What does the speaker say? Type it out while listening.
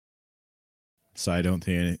So I don't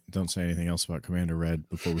say anything else about Commander Red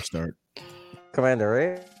before we start. Commander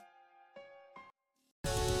Red.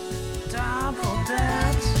 Time for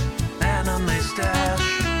Dad's Anime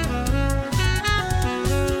Stash.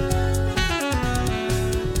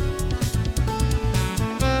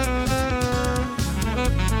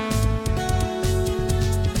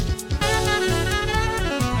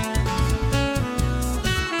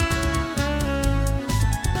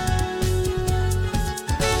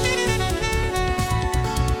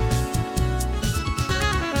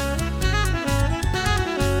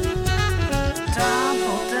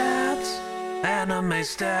 Anime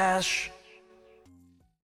Stash.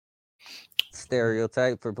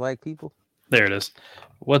 Stereotype for black people. There it is.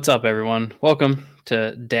 What's up, everyone? Welcome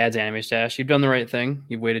to Dad's Anime Stash. You've done the right thing.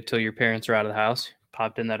 You've waited till your parents are out of the house,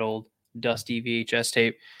 popped in that old dusty VHS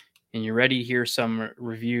tape, and you're ready to hear some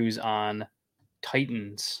reviews on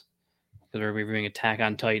Titans, because we're reviewing Attack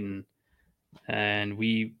on Titan. And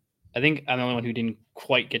I think I'm the only one who didn't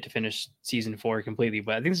quite get to finish season 4 completely,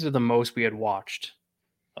 but I think this is the most we had watched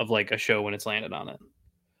of like a show when it's landed on it.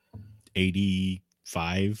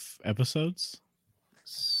 85 episodes?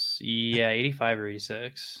 Yeah, 85 or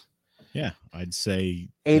 86. Yeah, I'd say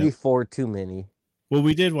 84 too many. Well,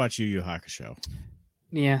 we did watch Yu Yu Hakusho.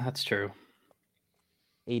 Yeah, that's true.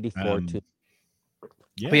 84 too.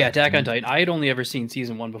 Yeah. But yeah, Attack on Titan. I had only ever seen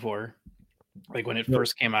season 1 before, like when it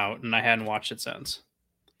first came out, and I hadn't watched it since.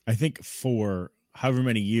 I think for however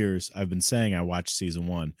many years I've been saying I watched season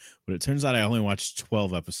 1, but it turns out I only watched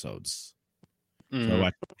 12 episodes. So I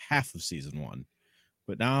watched half of season 1,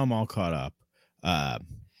 but now I'm all caught up.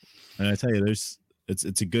 And I tell you,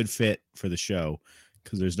 it's a good fit for the show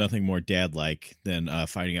because there's nothing more dad-like than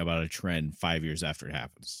finding out about a trend 5 years after it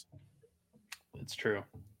happens. It's true.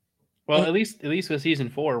 Well, at least with season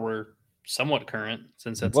 4, we're somewhat current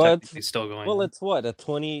since that's technically still going. Well, it's what, a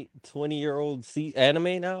 20-year-old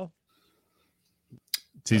anime now?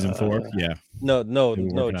 Season 4, yeah. No,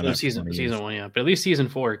 season 1, yeah. But at least season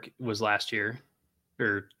 4 was last year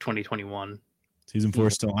or 2021. Season 4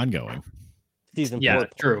 is still ongoing. Season 4. Yeah,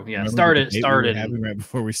 true. Yeah, Remember started right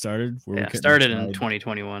before we started. Yeah, started in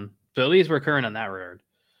 2021. So at least we're current on that regard.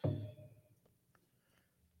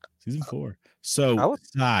 Season 4. So,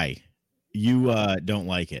 Sai, you don't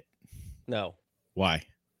like it? No. Why?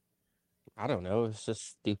 I don't know. It's just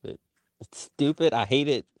stupid. It's stupid. I hate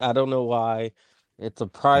it. I don't know why. It's a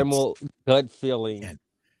primal gut feeling. Man,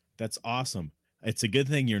 that's awesome. It's a good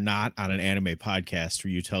thing you're not on an anime podcast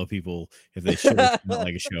where you tell people if they should not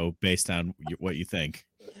like a show based on what you think.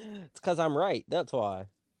 It's because I'm right. That's why.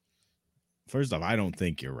 First off, I don't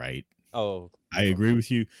think you're right. Oh. I agree with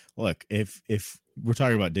you. Look, if we're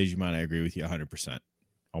talking about Digimon, I agree with you 100%.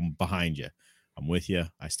 I'm behind you. I'm with you.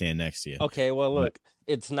 I stand next to you. Okay, well, look,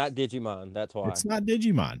 it's not Digimon. That's why. It's not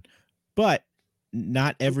Digimon. But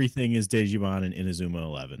not everything is Digimon and Inazuma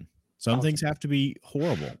 11. Some things have to be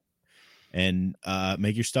horrible and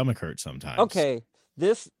make your stomach hurt sometimes. Okay,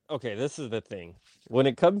 this is the thing. When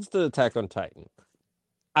it comes to Attack on Titan,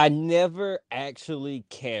 I never actually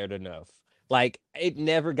cared enough. Like, it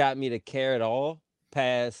never got me to care at all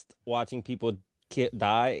past watching people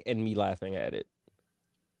die and me laughing at it.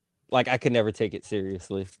 Like, I could never take it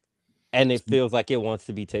seriously. And it feels like it wants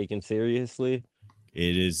to be taken seriously.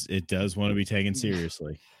 It does want to be taken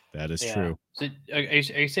seriously. That is true. So are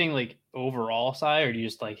you saying like overall side, or do you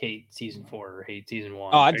just like hate season 4 or hate season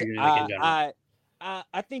 1? I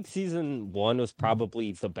think season 1 was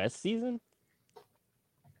probably the best season.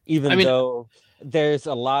 Though there's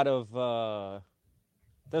a lot of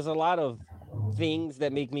things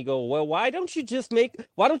that make me go, well, why don't you just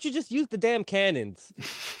use the damn cannons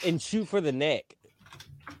and shoot for the neck?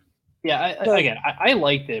 Yeah, I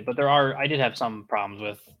liked it, but I did have some problems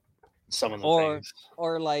with some of the things.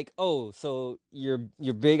 Or like, so your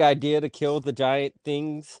big idea to kill the giant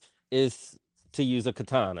things is to use a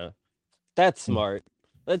katana. That's smart.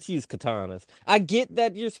 Let's use katanas. I get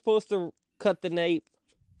that you're supposed to cut the nape,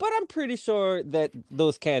 but I'm pretty sure that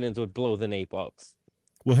those cannons would blow the nape off.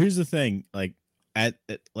 Well, here's the thing. Like at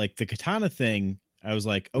like the katana thing, I was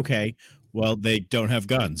like, okay, well, they don't have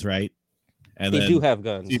guns, right? And they do have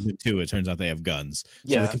guns. Season 2, it turns out they have guns.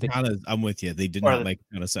 Yeah, so the katanas, I'm with you. They did not make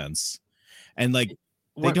a ton of sense. And like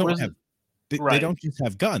they don't just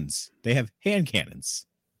have guns. They have hand cannons.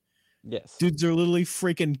 Yes. Dudes are literally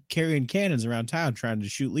freaking carrying cannons around town trying to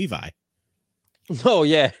shoot Levi. Oh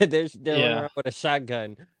yeah, they're running around with a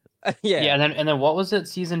shotgun. Yeah, and then what was it?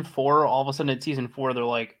 Season 4. All of a sudden, at season 4, they're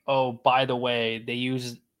like, "Oh, by the way, they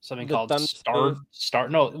use something called Star."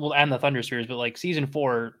 No, well, and the Thunder Spheres, but like season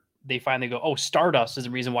 4, they finally go, "Oh, Stardust is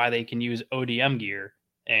the reason why they can use ODM gear,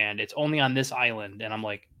 and it's only on this island." And I'm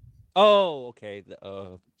like, Oh, okay.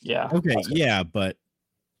 Yeah. Okay, yeah, but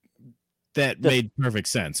that made perfect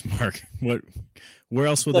sense, Mark. Where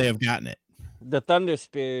else would they have gotten it? The Thunder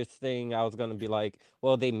Spirits thing, I was gonna be like,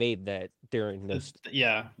 well, they made that during this.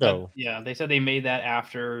 Yeah. So Yeah. They said they made that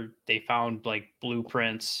after they found like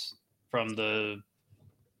blueprints from the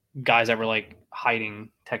guys that were like hiding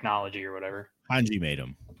technology or whatever. Hanji made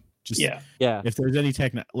them. Just Yeah. yeah, if there's any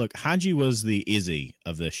look, Hanji was the Izzy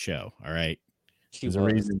of this show. All right, she there's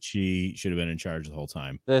was. a reason she should have been in charge the whole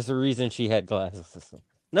time. There's a reason she had glasses.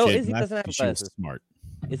 No, She had Izzy doesn't have because she was glasses. smart.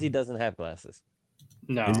 Izzy doesn't have glasses,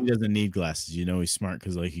 No. Izzy doesn't need glasses. You know he's smart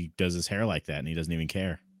because like he does his hair like that and he doesn't even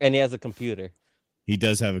care. and he has a computer. He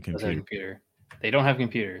does have a Doesn't have a computer. computer. They don't have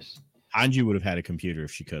computers. Hanji would have had a computer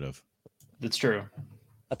if she could have. That's true.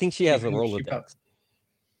 I think she has a She Rolodex.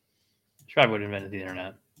 She probably would have invented the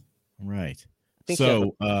internet. Right. think she has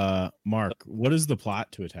So, Mark, what is the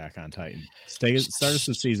plot to Attack on Titan? Start us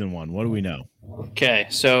with season 1. What do we know? Okay,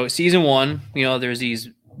 so season 1, there's these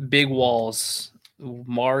big walls.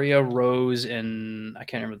 Maria, Rose, and I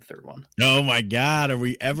can't remember the third one. Oh my God, are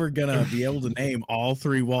we ever gonna be able to name all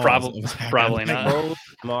 3 walls? Probably- of Attack on probably Titan? not. Rose,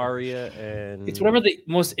 Maria, and It's whatever the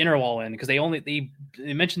most inner wall in because they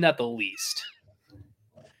mentioned that the least.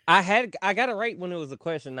 I got it right when it was a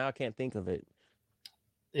question. Now I can't think of it.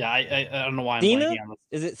 Yeah, I don't know why I'm Cena? blanking on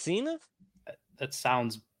Is it Cena? that.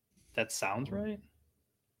 Sounds right.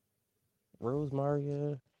 Rose,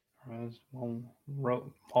 Maria. Rose,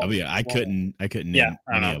 Oh yeah, I couldn't name Yeah,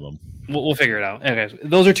 I don't any know. of them. We'll figure it out. Okay, so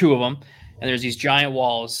those are 2 of them, and there's these giant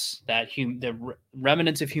walls that the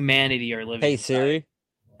remnants of humanity are living. Hey inside. Siri.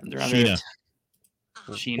 And they're Sheena.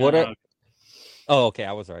 Sheena. What Oh, okay,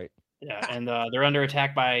 I was right. Yeah, and they're under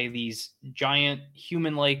attack by these giant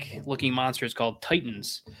human-like looking monsters called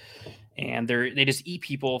Titans, and they just eat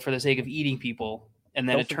people for the sake of eating people. And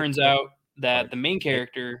then Don't it forget turns the- out that the main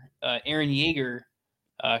character, Eren Yeager,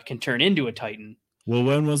 can turn into a Titan. Well,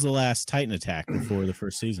 when was the last Titan attack before the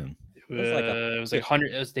first season? It was like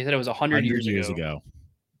 100. They said it was 100 years ago.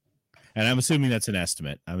 And I'm assuming that's an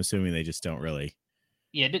estimate. I'm assuming they just don't really.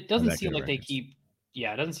 Yeah, it doesn't that seem good like they records. keep.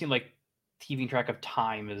 Yeah, it doesn't seem like keeping track of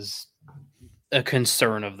time is a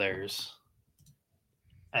concern of theirs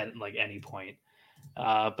at like any point.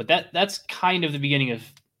 But that's kind of the beginning of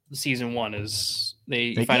season 1. Is They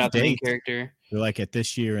you find give out the main dates. character. They're like at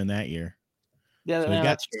this year and that year. Yeah, So we got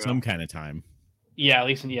that's true. some kind of time. Yeah, at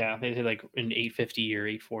least they say like in 850 or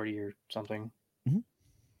 840 or something.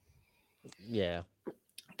 Yeah.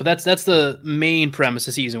 But that's the main premise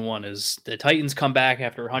of season 1 is the Titans come back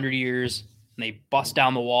after 100 years and they bust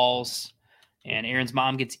down the walls, and Eren's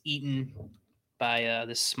mom gets eaten by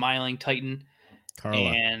this smiling Titan,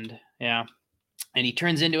 Carla. and he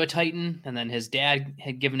turns into a Titan, and then his dad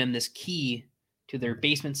had given him this key to their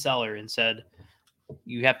basement cellar and said,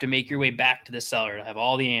 "You have to make your way back to the cellar to have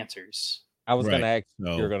all the answers." I was Right, gonna ask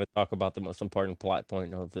so- you're gonna talk about the most important plot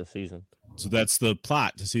point of the season. So that's the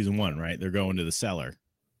plot to season 1, right? They're going to the cellar.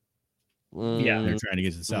 Yeah. They're trying to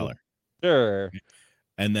get to the cellar. Sure.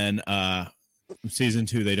 And then season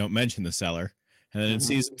 2, they don't mention the cellar. And then in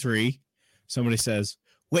season 3, somebody says,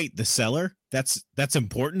 "Wait, the cellar? That's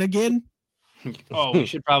important again?" Oh, we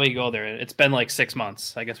should probably go there. It's been like 6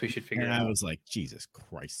 months. I guess we should figure And it I out. was like, Jesus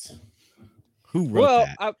Christ. Who wrote Well,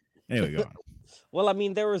 that? Anyway, go on. I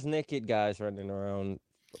mean, there was naked guys running around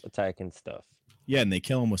attacking stuff. Yeah, and they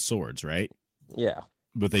kill them with swords, right? Yeah,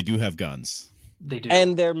 But they do have guns. They do.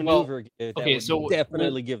 and their Well, maneuver gear that okay, would so were-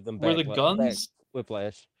 definitely give them Were the back guns?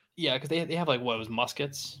 whiplash. Yeah, because they have like what it was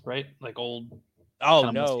muskets, right? Like old. Oh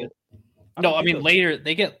Kinda no! musket. I No, don't I think mean it was- later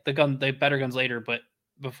they get the better guns later, but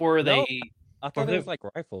before No. they. I thought they- it was like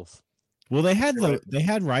rifles. Well, they had Right. they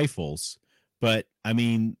had rifles, but I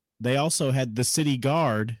mean, they also had the city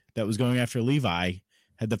guard that was going after Levi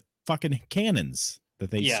had the fucking cannons that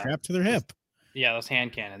they Yeah. strapped to their hip. Yeah, those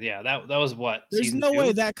hand cannons. Yeah, that was what. There's season no 2?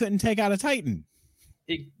 way that couldn't take out a Titan.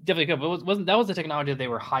 It definitely could, but wasn't that was the technology that they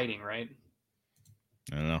were hiding, right?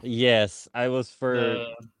 I don't know. Yes, I was for.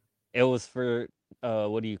 The It was for.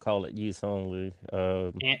 What do you call it? Use only.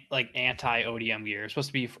 like anti ODM gear. It's supposed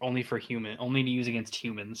to be only to use against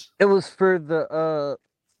humans. It was for the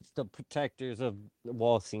protectors of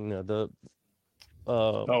Wall Cena. The.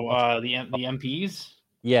 The MPs.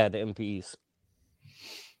 Yeah, the MPs.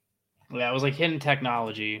 Yeah, it was like hidden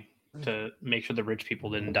technology to make sure the rich people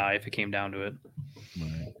didn't die if it came down to it.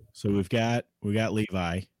 Right. So we got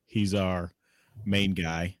Levi. He's our main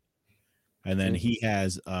guy, and then he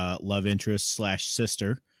has a love interest /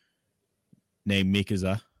 sister named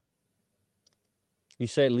Mikaza. You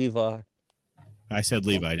said Levi. I said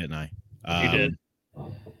Levi, didn't I? You did.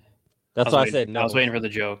 That's why I said no. I was waiting for the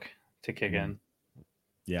joke to kick in.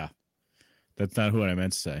 Yeah. That's not what I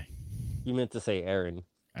meant to say. You meant to say Aaron.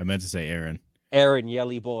 I meant to say Aaron. Aaron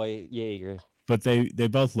Yelly Boy Yeager. But they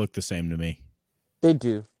both look the same to me. They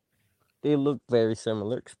do. They look very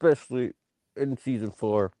similar, especially in season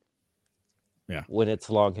 4. Yeah. When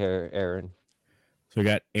it's long hair Aaron. So we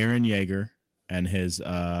got Aaron Yeager and his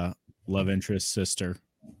love interest sister,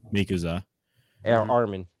 Mikuza,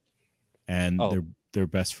 Armin. and their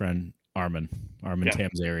best friend Armin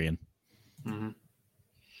Tamzarian. Mm-hmm.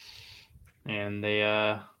 And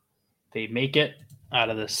they make it out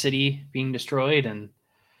of the city being destroyed, and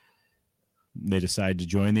they decide to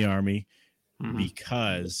join the army Mhm.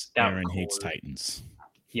 because Down Aaron cold. hates Titans.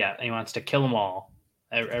 yeah, he wants to kill them all.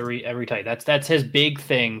 Every Titan. That's his big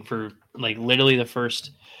thing for like literally the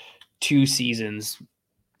first 2 seasons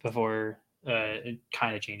before it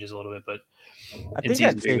kind of changes a little bit, but I in think season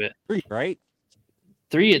that's 3, 3, right?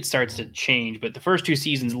 3 it starts to change, but the first 2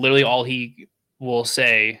 seasons, literally all he will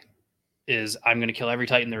say is, "I'm going to kill every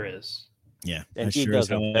Titan there is." Yeah, And that's he sure does as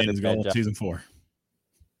hell a very is bad going job. season 4.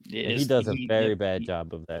 And he does a very bad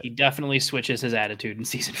job of that. He definitely switches his attitude in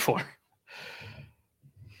season 4.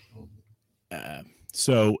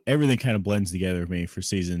 So everything kind of blends together with me for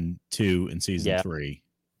season 2 and season 3.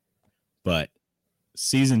 But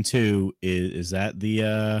season 2 is that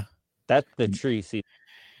the That's the tree season.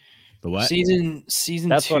 the what? Season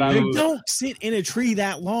That's 2. what I They was- don't sit in a tree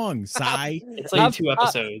that long, Sai. It's like 2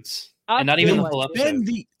 episodes, and not even the whole episode.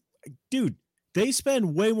 Dude, they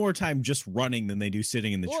spend way more time just running than they do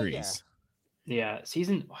sitting in the Well, trees. Yeah,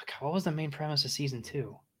 what was the main premise of season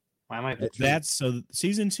 2? Why am I?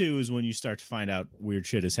 Season 2 is when you start to find out weird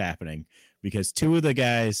shit is happening because 2 of the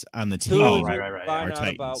guys on the team Oh, right. Find are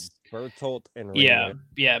out about Titans. Bertolt and Yeah, Rainer.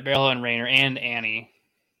 yeah, Beryl and Rainer and Annie.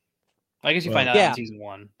 I guess you Well, find out yeah. in season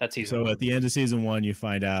 1. That's season So 1. at the end of season 1, you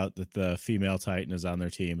find out that the female Titan is on their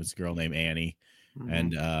team. It's a girl named Annie, Mhm.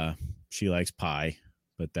 and she likes pie,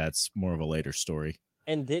 but that's more of a later story.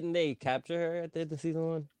 And didn't they capture her at the end of season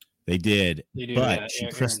 1? They did, They do, but yeah, she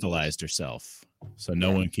Aaron crystallized herself, so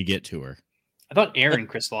no one could get to her. I thought Aaron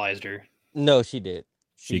crystallized her. No, she did.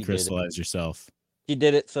 She did it. crystallized herself. She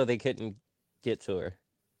did it so they couldn't get to her.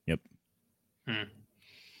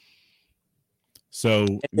 So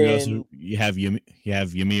then- you have Ymir,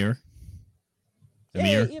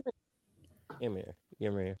 Ymir, Ymir.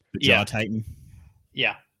 the Yeah. Jaw Titan.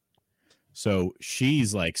 Yeah, So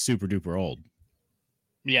she's like super duper old.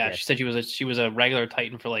 yeah. Yeah. She said she was a regular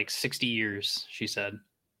Titan for like 60 years. She said.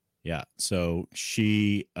 Yeah. So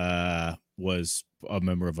she was a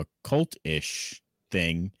member of a cult-ish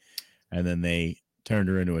thing, and then they turned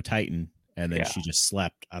her into a Titan, and then Yeah. she just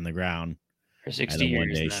slept on the ground. For And 60 then years.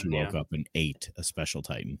 one day and she then, woke up and ate a special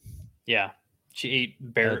Titan. Yeah, she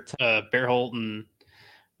ate Bearholt and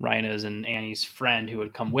Rhina's and Annie's friend who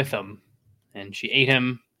had come with them, and she ate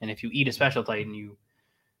him. And if you eat a special Titan, you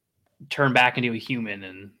turn back into a human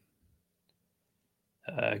and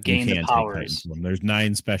gain You the can take powers. Titans from them. There's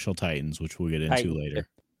 9 special Titans, which we'll get into Titan later.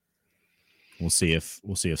 We'll see if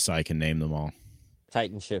Sai can name them all.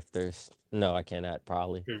 Titan shifters. No, I cannot.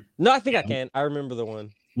 Probably. Hmm. No, I think I can. I remember the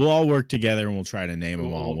one. We'll all work together and we'll try to name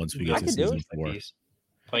them all Cool. once we I get to can do season it. 4.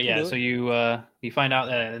 But yeah, do so you find out,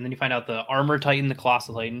 and then you find out the Armor Titan, the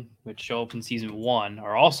Colossal Titan, which show up in season 1,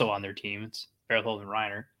 are also on their team. It's Bearholt and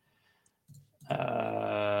Reiner.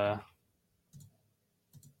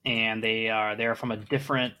 And they're from a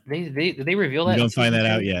different. Did they reveal that? You in don't find season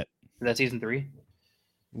that out 2? yet. Is that season 3?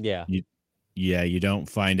 Yeah. Yeah, you don't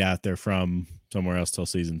find out they're from somewhere else till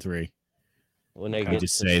season 3. When they They get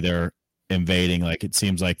just to- say they're invading. Like it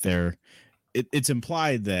seems like it's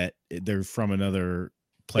implied that they're from another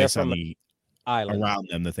place on from the island, around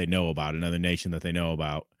them that they know about, another nation that they know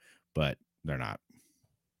about, but they're not.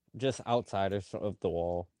 just outsiders of the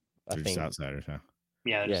wall. I They're think just outsiders, huh?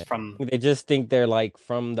 Yeah, they're just from. they just think they're like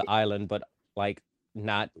from the island, but like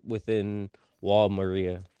not within Wall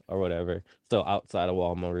Maria or whatever. So outside of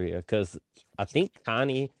Wall Maria, because I think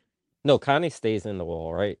Connie stays in the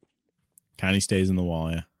wall, right? Connie stays in the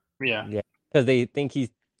wall, yeah. Yeah. Because they think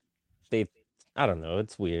I don't know.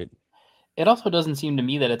 It's weird. It also doesn't seem to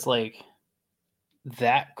me that it's like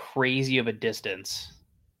that crazy of a distance,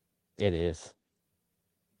 It is.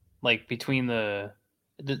 like between the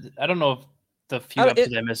I don't know if the few Oh,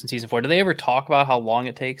 episodes I missed in season 4. Do they ever talk about how long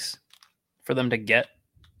it takes for them to get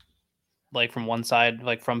like from one side,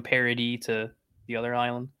 like from Parody to the other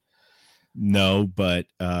island? No, but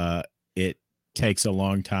it takes a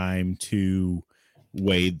long time to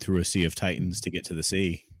wade through a sea of titans to get to the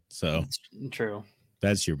sea. So It's true.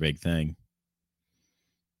 that's your big thing.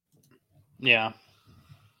 Yeah.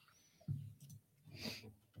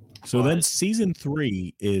 So then But- season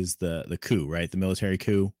 3 is the coup, right? The military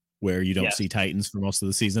coup. where you don't Yes. see Titans for most of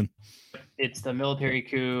the season. It's the military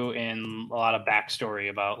coup and a lot of backstory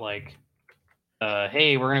about like,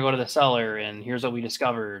 hey, we're gonna go to the cellar and here's what we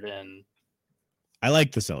discovered. And I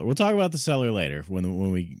like the cellar. We'll talk about the cellar later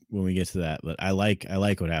when we get to that. But I like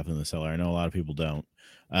what happened in the cellar. I know a lot of people don't.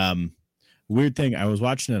 Weird thing. I was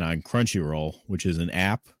watching it on Crunchyroll, which is an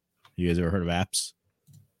app. You guys ever heard of apps?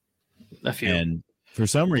 a few. And for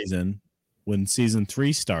some reason, when season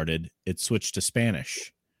 3 started, it switched to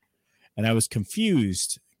Spanish, and I was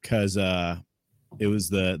confused because it was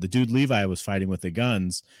the dude Levi was fighting with the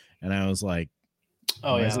guns, and I was like,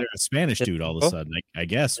 Oh why yeah, is there a Spanish dude all of a sudden? I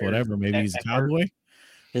guess There's whatever. Maybe he's a Eckhart. cowboy,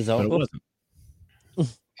 His but it uncle.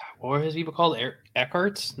 wasn't. what were his people called?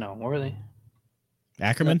 Eckharts? No, what were they?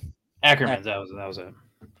 Ackerman. Ackermans. That was it.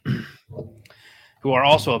 Who are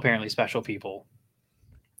also apparently special people.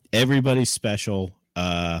 Everybody's special,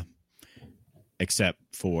 except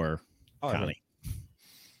for Connie.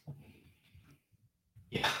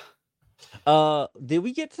 Yeah. Did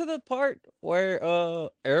we get to the part where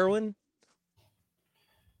Erwin?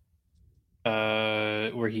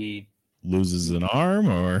 Where he Loses an arm,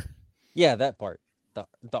 or Yeah, that part. The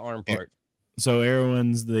arm part. so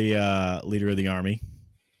Erwin's the leader of the army.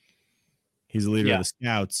 He's the leader Yeah. of the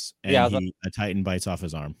scouts, and Yeah, I was a Titan bites off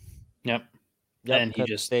his arm. Yep. Yep, and he 'cause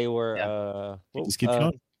just- they were He just keeps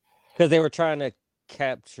going. because they were trying to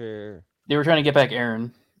capture. They were trying to get back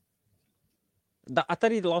Aaron. I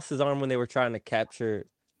thought he lost his arm when they were trying to capture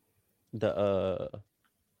the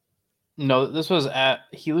No, this was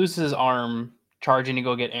he loses his arm charging to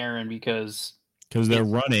go get Aaron because They're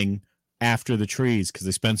running after the trees because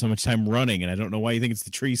they spend so much time running, and I don't know why you think it's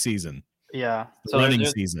the tree season. yeah. The So running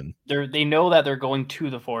season. they know that they're going to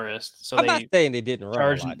the forest, so I'm they not saying they didn't run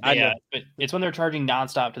charge. a lot. I Yeah, know. but it's when they're charging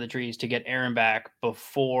nonstop to the trees to get Aaron back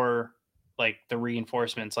before like the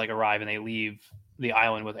reinforcements like arrive and they leave the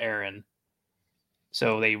island with Aaron.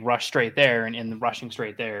 So they rush straight there, and in rushing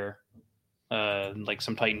straight there, like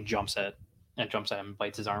some Titan jumps at him and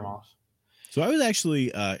bites his arm off. So I was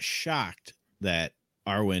actually shocked that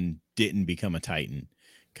Arwen didn't become a Titan,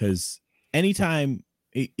 because anytime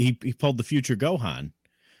he pulled the future Gohan,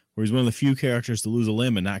 where he's one of the few characters to lose a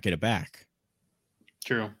limb and not get it back.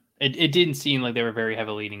 True. It didn't seem like they were very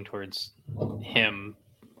heavily leaning towards him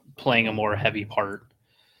playing a more heavy part.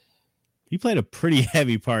 He played a pretty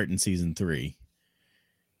heavy part in season 3.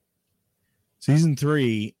 Season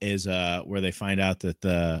 3 is where they find out that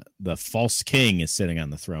the false king is sitting on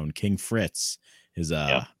the throne. King Fritz is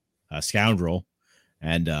a scoundrel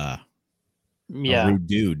and a rude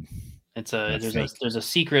dude. It's That's there's a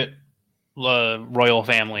secret royal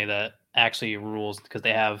family that actually rules because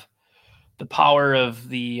they have the power of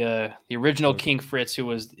the original King Fritz,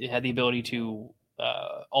 who had the ability to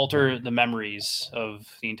alter the memories of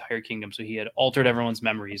the entire kingdom. So he had altered everyone's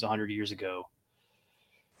memories 100 years ago.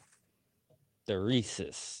 The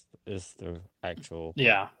Rhesus is the actual.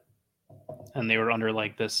 Yeah, and they were under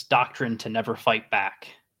like this doctrine to never fight back.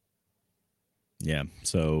 Yeah,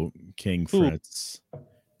 so King Fritz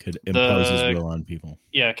could impose his will on people.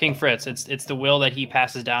 Yeah, King Fritz. It's the will that he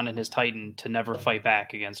passes down in his Titan to never fight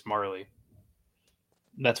back against Marley.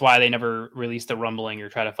 That's why they never release the rumbling or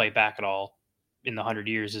try to fight back at all in the 100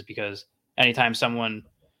 years, is because anytime someone,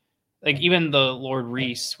 like even the Lord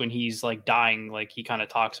Reese, when he's like dying, like he kind of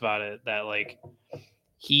talks about it, that like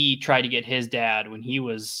he tried to get his dad when he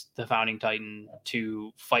was the founding Titan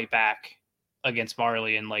to fight back against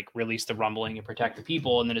Marley and like release the rumbling and protect the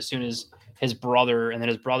people. And then as soon as his brother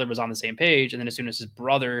was on the same page, and then as soon as his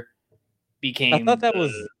brother became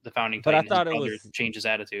the founding but I Titan, thought his it brother was- changed his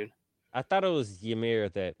attitude. I thought it was Ymir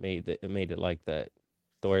that made it like that,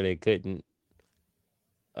 to where they couldn't.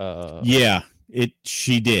 Yeah,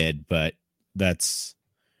 she did, but that's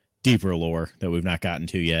deeper lore that we've not gotten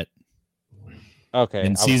to yet. Okay.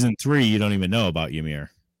 In season 3, you don't even know about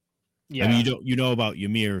Ymir. Yeah. I mean, you know about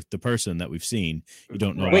Ymir, the person that we've seen. You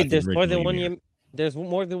don't know. Wait, about the there's more than original one. Ymir. There's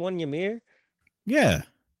more than one Ymir. Yeah,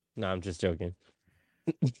 No, I'm just joking.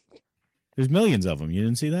 there's millions of them. You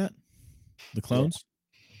didn't see that? The clones.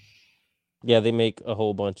 Yeah, they make a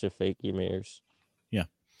whole bunch of fake Ymirs.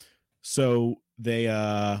 So they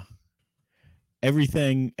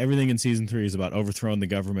everything in season 3 is about overthrowing the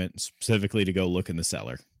government, specifically to go look in the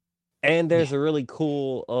cellar. And there's a really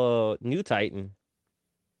cool new Titan,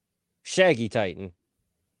 Shaggy Titan.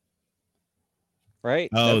 Right?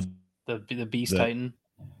 Oh, That's- the Beast the- Titan.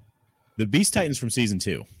 the Beast Titans from season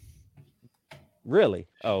 2. really?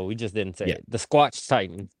 Oh, we just didn't say Yeah. it. The Squatch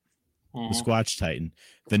Titan. The Mhm. Squatch Titan.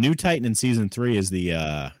 The new Titan in season 3 is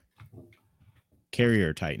the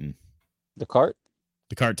Carrier Titan. The cart?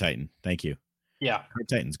 The Cart Titan. Thank you. Yeah. Cart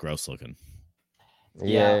Titan's gross looking.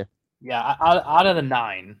 Yeah. Yeah, out of the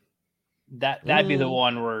 9, that'd be the Mm.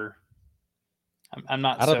 one where I'm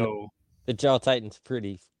not I don't so. The Jaw Titan's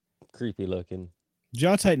pretty creepy looking.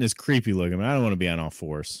 Jaw Titan is creepy looking, but I don't want to be on all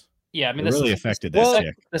fours. Yeah, I mean, It really affected that well,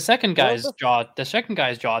 chick. the second Well,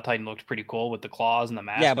 guy's jaw titan looked pretty cool with the claws and the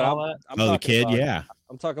mask. Yeah, and but all that. I'm Oh, the talking kid, about, yeah.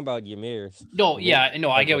 I'm talking about Ymir's. No, yeah, no,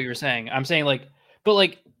 I get what Okay. you were saying. I'm saying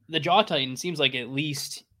but the jaw titan seems like at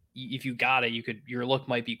least if you got it, your look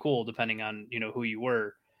might be cool depending on who you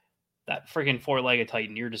were. That freaking 4-legged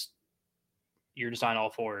titan, you're just on all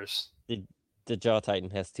fours. The Jaw Titan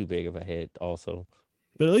has too big of a head, also.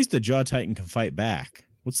 But at least the Jaw Titan can fight back.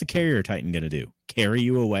 What's the Carrier Titan gonna do? Carry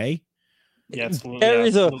you away? Yeah, it's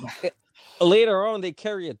Carries later on they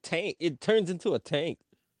carry a tank. It turns into a tank.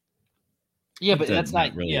 yeah, but that's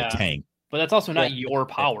not really a tank. But that's also not Yeah. your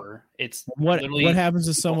power. It's What literally happens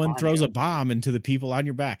if someone behind throws you. a bomb into the people on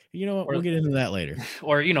your back? You know what? Or- We'll get into that later.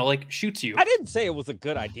 or shoots you. I didn't say it was a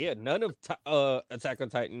good idea. None of Attack on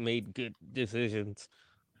Titan made good decisions.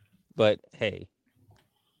 But hey,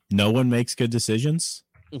 No one makes good decisions.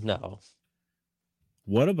 no.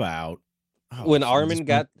 What about When Armin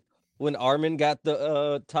got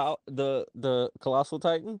the Colossal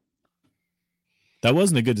Titan? that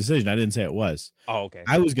wasn't a good decision. I didn't say it was. Oh, okay.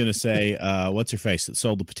 I was gonna say, what's her face that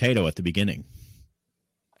sold the potato at the beginning?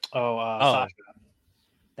 Sasha.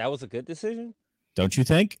 That was a good decision? Don't you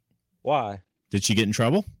think? Why? Did she get in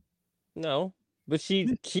trouble? No. But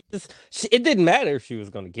it didn't matter if she was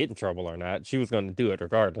going to get in trouble or not. She was going to do it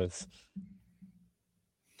regardless.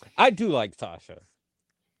 I do like Sasha.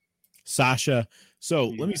 Sasha. So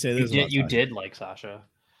let me say this. about You Sasha. did like Sasha.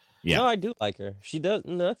 Yeah. No, I do like her.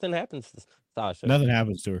 Nothing happens to Sasha. Nothing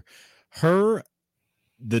happens to her.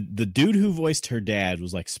 The dude who voiced her dad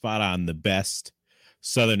was like spot on, the best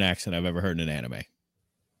Southern accent I've ever heard in an anime.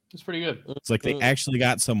 It's pretty good. It's like they actually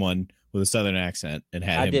got someone with a Southern accent and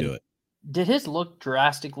had him do it. Did his look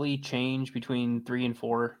drastically change between 3 and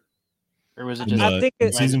 4, or was it just? No. I think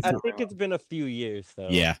season I four- think it's been a few years though.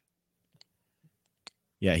 Yeah.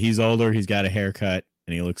 Yeah, he's older. He's got a haircut,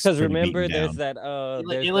 and he looks. Because pretty remember, beaten there's down.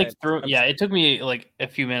 that. It took me like a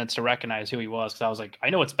few minutes to recognize who he was because I was like, I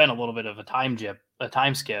know it's been a little bit of a time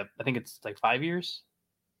skip. I think it's like 5 years,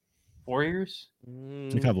 4 years.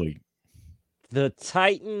 It's a couple of The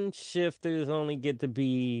Titan shifters only get to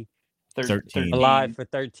be 13. alive for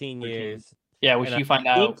 13 13. years. Yeah, which And you find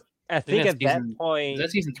out. I think that's at that season- point, Is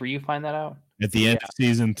that season 3? You find that out. At the end of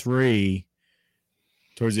season 3,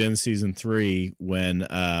 towards the end of season 3, when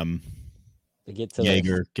they get to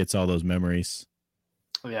Jaeger gets all those memories.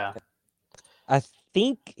 Yeah. I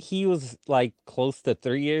think he was like close to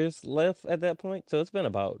 3 years left at that point. So it's been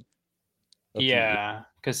about. a few years. Yeah,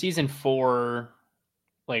 because season 4,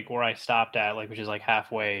 like where I stopped at, like which is like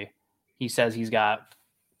halfway, he says he's got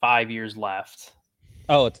 5 years left.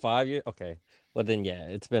 Oh, it's 5 years. Okay. Well then, yeah,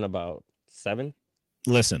 it's been about 7.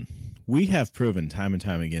 Listen, we have proven time and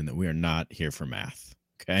time again that we are not here for math.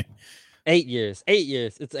 Okay, 8 years. 8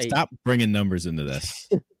 years. It's 8. stop bringing numbers into this.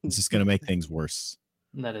 It's just going to make things worse.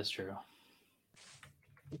 That is true.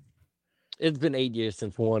 It's been 8 years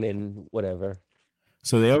since 1 and whatever.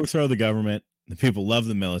 So they overthrow the government. The people love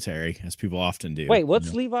the military, as people often do. Wait, what's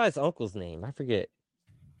you know? Levi's uncle's name? I forget.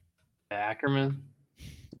 Ackerman.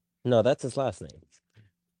 No, that's his last name.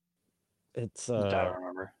 It's I don't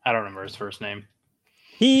remember. I don't remember his first name.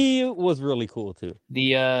 he was really cool too.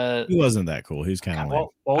 The He wasn't that cool. He was kind of like,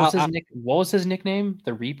 what was his nickname?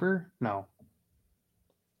 The Reaper? No.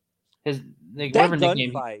 His That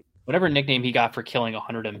gunfight, whatever nickname he got for killing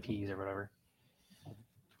 100 MPs or whatever.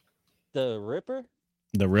 the Ripper.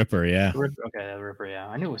 the Ripper. Yeah. Okay, the Ripper. Yeah,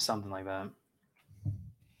 I knew it was something like that.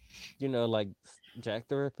 You know, like Jack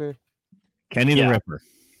the Ripper. Kenny the Yeah. Ripper.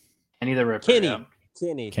 Kenny the Ripper. Kenny.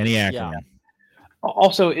 yeah. Kenny Ackerman.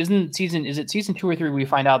 Also, is it season 2 or 3? We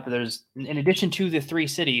find out that there's, in addition to the 3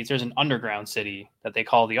 cities, there's an underground city that they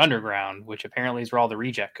call the Underground, which apparently is where all the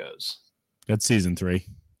reject goes. That's season 3. Is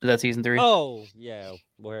that season 3? Oh yeah,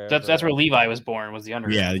 where That's where Levi was born. Was the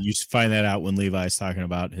Underground? Yeah, you find that out when Levi's talking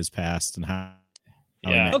about his past and how.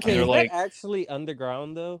 Yeah. Okay, They're is like- that actually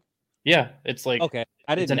underground though? Yeah, it's like Okay,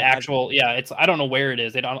 I didn't. it's an actual. Yeah, it's. I don't know where it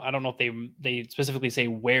is. I don't know if they specifically say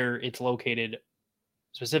where it's located.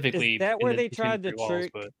 Specifically, Is that in where the they between tried the to 3 walls,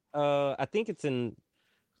 trick? but- I think it's in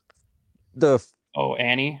the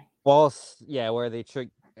Annie. boss. Yeah, where they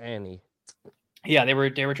tricked Annie. Yeah, they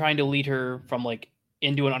were trying to lead her from like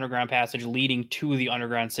into an underground passage leading to the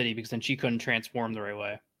underground city because then she couldn't transform the right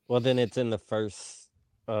way. Well, then it's in the first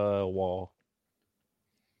wall.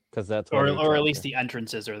 Because that's where they Or tried at least to- the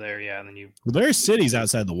entrances are there, yeah. And then you Well, there's cities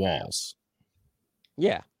outside the walls.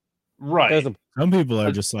 yeah. right. There's a Some people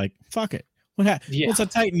are just like, fuck it. Yeah. What's a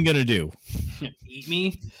Titan gonna do? Eat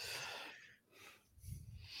me.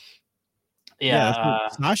 that's Yeah.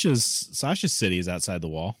 what- Sasha's city is outside the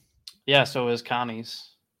wall. Yeah. So is Connie's.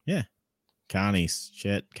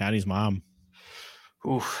 Connie's mom.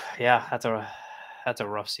 Oof. Yeah. That's a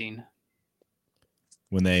rough scene.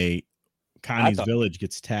 When Connie's thought- village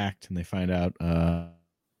gets attacked and they find out and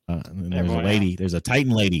there's Everyone- a lady, there's a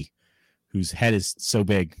Titan lady whose head is so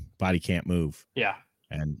big, body can't move. Yeah.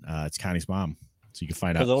 And it's Connie's mom. So you can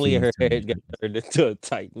find out. Because only her humans can head use got turned into a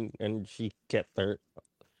Titan, and she kept her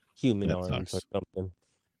human That arms or sucks. something.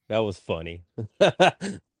 That was funny.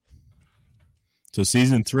 So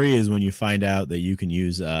season 3 is when you find out that you can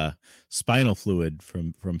use spinal fluid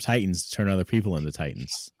from Titans to turn other people into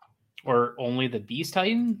Titans. Or only the Beast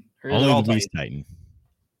Titan? Or is it Only all the Beast Titans? Titan.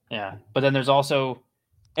 Yeah. But then there's also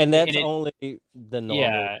And that's And it- only the normal.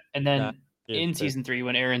 yeah, and then not in just the- season 3,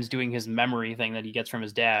 when Aaron's doing his memory thing that he gets from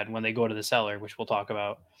his dad when they go to the cellar, which we'll talk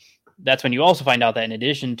about, that's when you also find out that in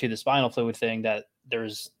addition to the spinal fluid thing, that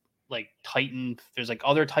there's like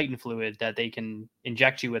other Titan fluid that they can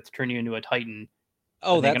inject you with to turn you into a Titan.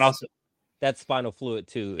 Oh, They can also that's spinal fluid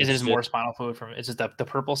too. is it It's just more spinal fluid from? Is it the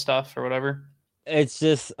purple stuff or whatever? It's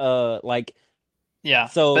just like Yeah.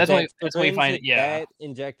 so. But That's that's when we find it. Yeah. Dad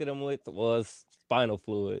injected him with was spinal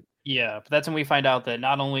fluid. Yeah, but that's when we find out that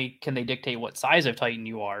not only can they dictate what size of Titan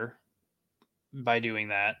you are by doing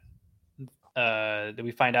that, that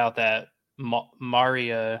we find out that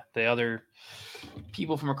Maria, the other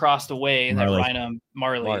people from across the way Marley. that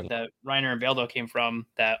Marley, that Reiner and Baldo came from,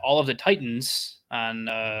 that all of the Titans on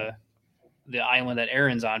the island that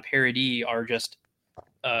Aaron's on, Paradis, are just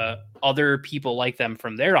other people like them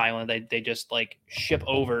from their island. They just like ship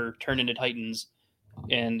over, turn into Titans,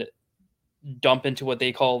 and dump into what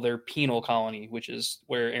they call their penal colony, which is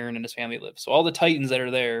where Aaron and his family live. So all the Titans that are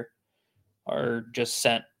there are just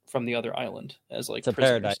sent from the other island as like It's a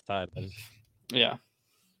prisoners. paradise island. Yeah.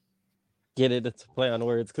 Get it? It's a play on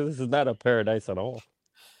words because this is not a paradise at all.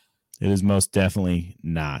 It is most definitely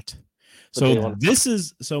not. But they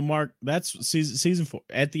So want- Mark, that's season 4.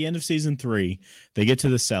 At the end of season 3, they get to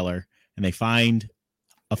the cellar and they find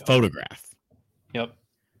a photograph. Yep.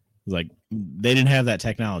 Like they didn't have that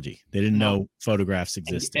technology. They didn't No. know photographs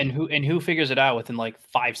existed. And who figures it out within like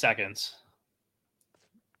 5 seconds?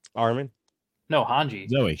 Armin. No, Hanji.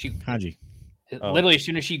 Zoe, She Hanji. Oh. literally, as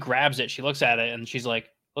soon as she grabs it, she looks at it and she's like,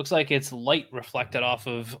 looks like it's light reflected off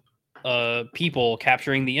of people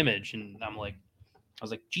capturing the image. And I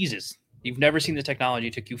was like, Jesus, you've never seen the technology.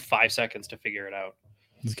 It took you 5 seconds to figure it out.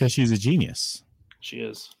 It's because she's a genius. She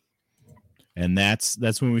is. And that's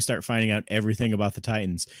when we start finding out everything about the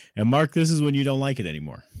Titans. And Mark, this is when you don't like it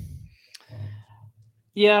anymore.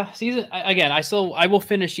 Yeah, I will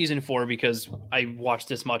finish season 4 because I watched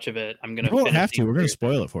this much of it. I'm gonna. You won't finish have to. season We're going to 3.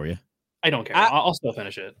 spoil it for you. I don't care. I- I'll still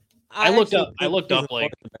finish it. I looked up season like- 4 is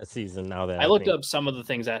the best season now that I looked up some of the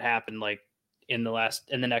things that happened like in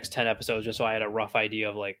the next 10 episodes, just so I had a rough idea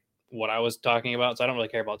of like what I was talking about. So I don't really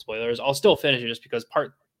care about spoilers. I'll still finish it just because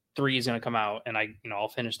part 3 is gonna come out, and I'll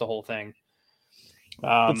finish the whole thing.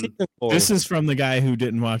 This is from the guy who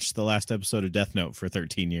didn't watch the last episode of Death Note for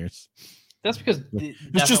 13 years. That's because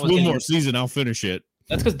It's just one more season. I'll finish it.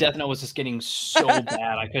 That's because Death Note was just getting so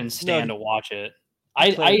bad. I couldn't stand to watch it.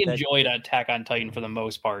 I played that- enjoyed Attack on Titan for the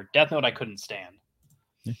most part. Death Note I couldn't stand.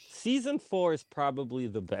 Season 4 is probably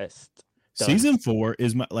the best. done. Season 4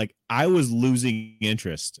 is I was losing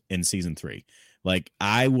interest in season 3. Like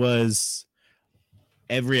I was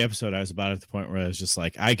every episode I was about at the point where I was just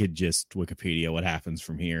like, I could just Wikipedia what happens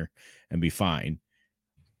from here and be fine.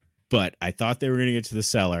 But I thought they were going to get to the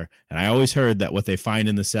cellar, and I always heard that what they find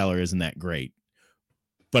in the cellar isn't that great.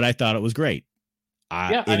 But I thought it was great.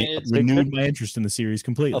 It renewed my interest in the series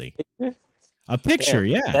completely. A picture,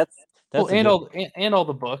 yeah. That's Well, a good- all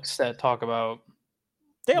the books that talk about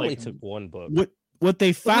they only like- took one book. What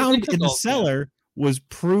they found took in the all- yeah. cellar was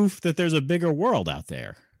proof that there's a bigger world out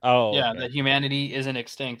there. Oh, yeah, okay. that humanity isn't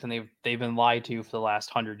extinct and they've been lied to for the last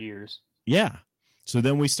 100 years. Yeah. So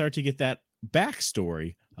then we start to get that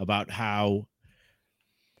backstory about how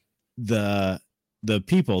the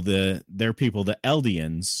people, the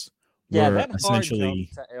Eldians Yeah, were that hard essentially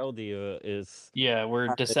jump to Eldia is Yeah,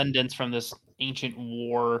 we're descendants from this ancient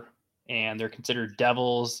war, and they're considered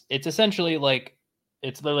devils. It's essentially like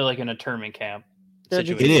it's literally like an internment camp They're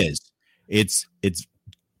just- situation. it is. It's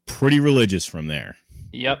pretty religious from there.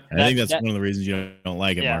 Yep, And I think that's one of the reasons you don't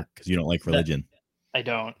like it, Yeah. Mark, because you don't like religion. I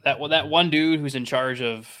don't. That one dude who's in charge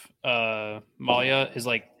of Malia is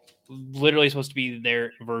like literally supposed to be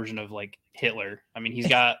their version of like Hitler. I mean, he's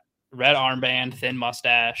got red armband, thin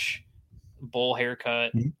mustache, bowl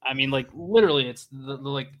haircut. Mhm. I mean, like literally, it's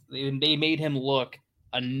like they made him look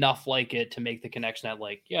enough like it to make the connection that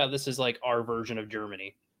like, yeah, this is like our version of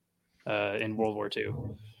Germany in World War II.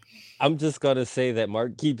 I'm just gonna say that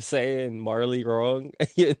Mark keeps saying Marley wrong.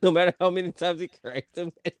 No matter how many times he corrects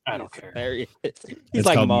him, I don't it's care. hilarious. He's It's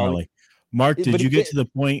like called Marley. Mark, But did he you get did- to the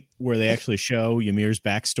point where they actually show Ymir's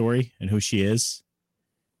backstory and who she is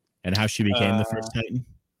and how she became the first Titan?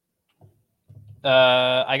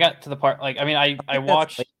 I got to the part like I mean I that's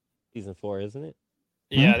watched late season 4, isn't it?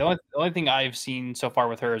 yeah the only thing I've seen so far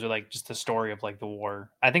with her is like just the story of like the war.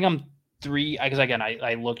 I think I'm 3 because again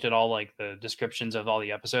I looked at all like the descriptions of all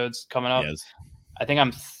the episodes coming up. Yes. I think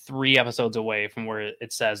I'm 3 episodes away from where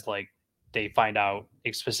it says like they find out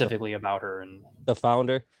specifically about her and The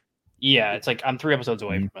founder. yeah it's like I'm 3 episodes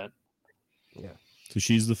away Mhm. from it. So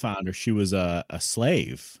she's the founder. She was a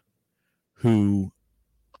slave who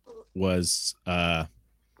was what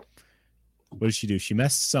did she do? She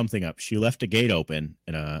messed something up. She left a gate open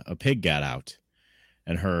and a pig got out.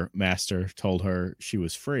 And her master told her she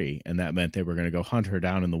was free, and that meant they were going to go hunt her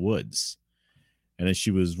down in the woods. And as she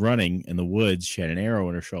was running in the woods, she had an arrow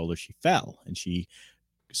in her shoulder. She fell and she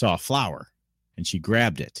saw a flower and she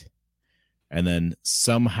grabbed it. And then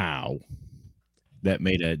somehow that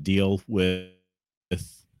made a deal with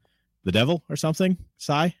the devil or something.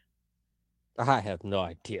 Sai? I have no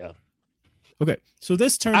idea. Okay. So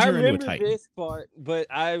this turns I her into a remember Titan. this part, but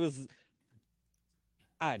I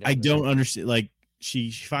I don't understand. Like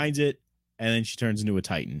she finds it and then she turns into a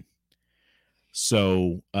Titan.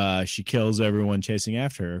 So she kills everyone chasing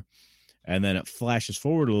after her. And then it flashes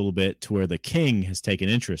forward a little bit to where the king has taken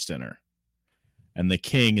interest in her. And the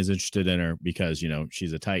king is interested in her because, you know,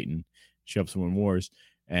 she's a Titan. She helps him win wars.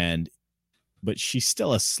 But she's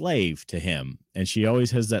still a slave to him. And she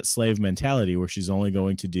always has that slave mentality where she's only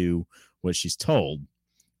going to do what she's told,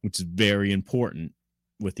 which is very important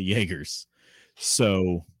with the Jaegers.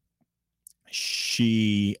 So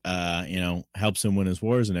she, helps him win his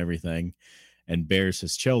wars and everything and bears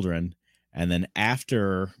his children. And then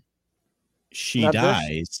after she Now,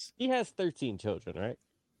 dies, He has 13 children, right?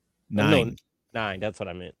 9. No, 9. That's what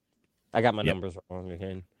I meant. I got my Yep. numbers wrong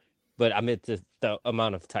again. But I meant the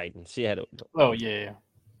amount of Titans. She had a Oh yeah.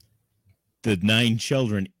 The 9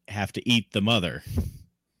 children have to eat the mother.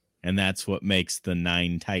 And that's what makes the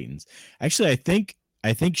 9 Titans. Actually,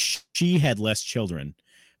 I think she had less children,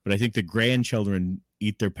 but I think the grandchildren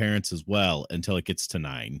eat their parents as well until it gets to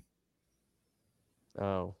 9.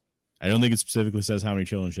 Oh. I don't think it specifically says how many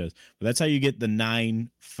children she has, but that's how you get the 9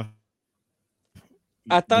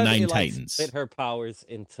 I thought 9 they like Titans. split her powers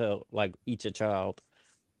into like each a child.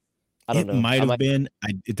 I don't It know. might have been.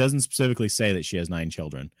 It doesn't specifically say that she has 9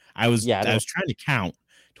 children. I was trying to count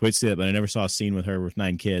to wait to see that, but I never saw a scene with her with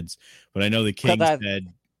 9 kids. But I know the king said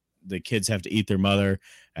the kids have to eat their mother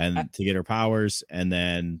and to get her powers, and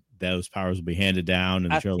then those powers will be handed down,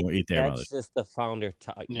 and the children will eat their mother. That's just the founder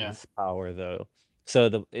Titan's power, though.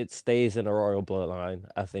 So it stays in the royal bloodline,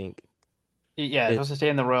 I think. Yeah, it's supposed to stay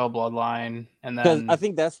in the royal bloodline, and Because then I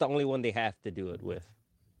think that's the only one they have to do it with.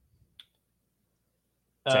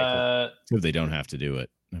 If they don't have to do it,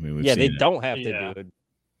 I mean, they don't have to do it.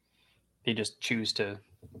 They just choose to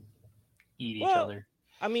eat each Well, other.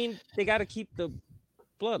 I mean, they got to keep the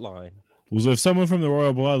bloodline. Well, so if someone from the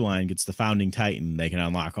royal bloodline gets the founding Titan, they can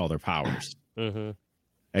unlock all their powers. Mm-hmm.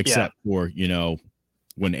 Except for,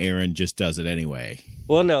 when Aaron just does it anyway.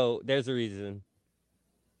 Well, no, there's a reason.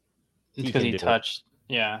 It's because he touched.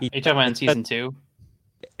 Yeah, are you talking about in season 2?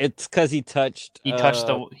 It's because he touched. He touched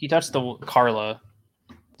the Carla.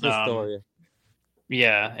 Historia.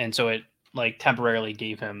 Yeah, and so it like temporarily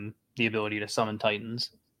gave him the ability to summon Titans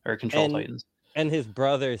or control Titans. And his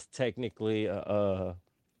brother is technically of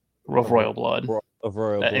royal blood. Of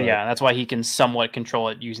royal blood. Yeah, that's why he can somewhat control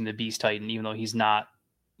it using the Beast Titan, even though he doesn't have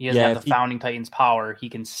the founding Titan's power. He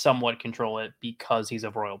can somewhat control it because he's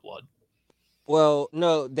of royal blood. Well,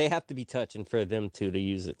 no, they have to be touching for them to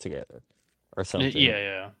use it together, or something.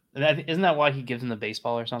 Yeah. Isn't that why he gives him the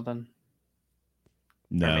baseball or something?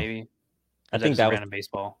 No, or maybe. I think that was random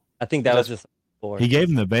baseball. I think that was just. He gave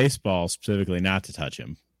him the baseball specifically not to touch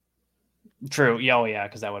him. True. Yeah. Oh, yeah.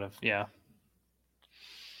 Because that would have. Yeah.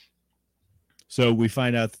 So we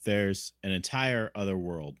find out that there's an entire other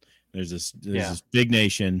world. There's this big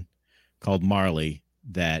nation called Marley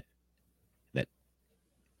that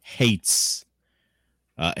hates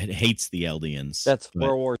the Eldians. That's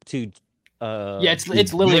World War II. It's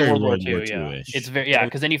literally World War II. Yeah, II-ish. it's very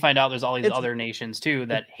because then you find out there's all these other nations too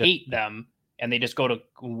that hate them, and they just go to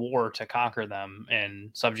war to conquer them and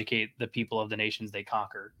subjugate the people of the nations they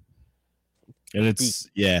conquer. And that's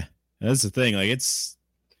the thing. Like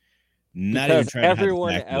Not even Because trying to hide the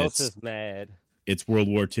everyone fact that else is mad. it's World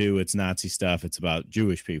War II, it's Nazi stuff, it's about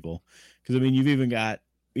Jewish people. Because I mean, you've even got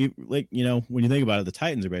like when you think about it, the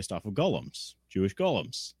Titans are based off of golems, Jewish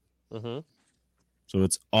golems. Hmm. So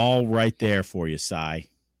it's all right there for you, Cy.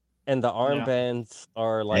 And the armbands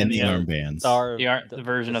are like And the yeah. armbands. star, The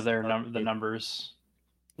version of their star- the numbers.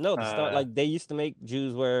 No, the star, like they used to make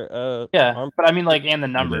Jews wear Yeah, but I mean, like, and the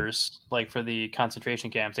numbers, like for the concentration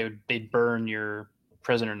camps, they'd burn your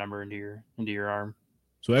prisoner number into your arm.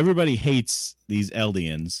 So everybody hates these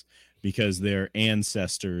Eldians because their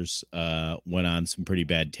ancestors went on some pretty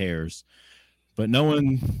bad tears, but no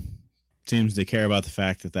one seems to care about the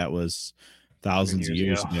fact that was thousands of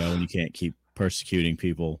years ago, and you can't keep persecuting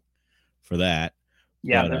people for that.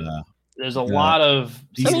 Yeah, but, there's a lot of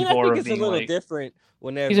season 4 I think of it's a being little like, different.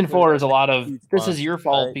 season 4 is a lot of huge this is your monsters,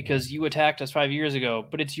 fault right? because you attacked us 5 years ago,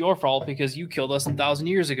 but it's your fault because you killed us 1,000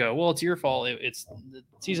 years ago. Well, it's your fault. It's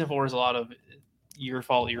season 4 is a lot of your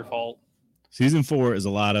fault. Season 4 is a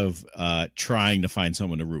lot of trying to find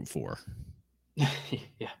someone to root for.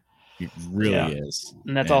 Yeah, It really is.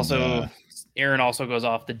 and that's also Aaron also goes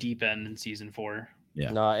off the deep end in season 4.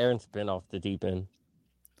 Yeah. No, Aaron's been off the deep end.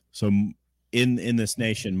 So in this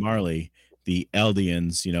nation, Marley, the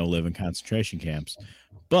Eldians, live in concentration camps.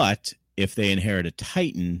 But if they inherit a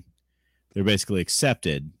Titan, they're basically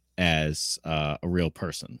accepted as a real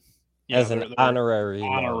person. Yeah, As an they're honorary.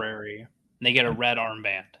 honorary. And they get a red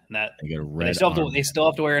armband. And that They get a they red still, arm. they still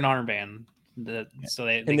have to wear an armband. So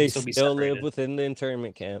they And can they still be still separated. live within the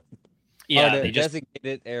internment camp. Yeah, the they just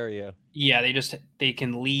designated area. they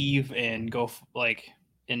can leave and go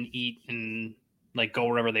and eat and like go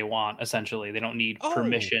wherever they want. Essentially, they don't need Oh.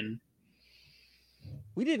 permission.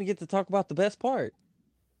 We didn't get to talk about the best part.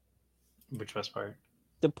 Which best part?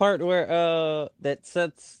 The part where that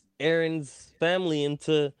sets Aaron's family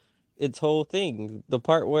into its whole thing. The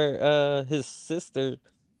part where his sister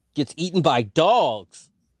gets eaten by dogs.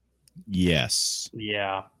 Yes.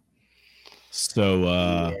 Yeah, So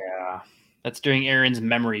yeah. That's during Aaron's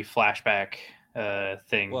memory flashback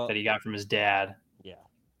thing Well- that he got from his dad. Yeah.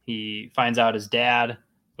 He finds out his dad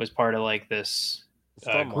was part of like this It's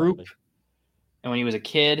from group. Marley. And when he was a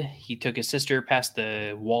kid, he took his sister past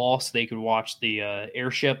the wall so they could watch the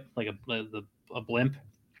airship, like a blimp,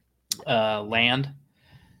 land.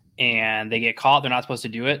 And they get caught. They're not supposed to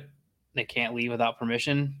do it. They can't leave without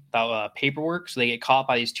permission, without paperwork. So they get caught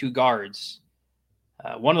by these 2 guards.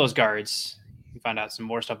 One of those guards, you find out some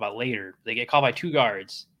more stuff about later. They get caught by 2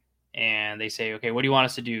 guards. And they say, okay, what do you want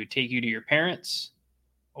us to do? Take you to your parents?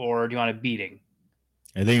 Or do you want a beating?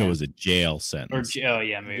 I think it was a jail Or sentence. maybe Yeah.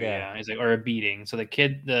 yeah. He's like, or a beating. So the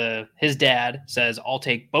kid, his dad says, "I'll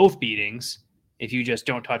take both beatings if you just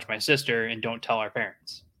don't touch my sister and don't tell our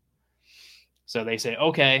parents." So they say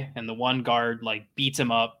okay, and the one guard like beats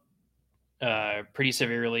him up pretty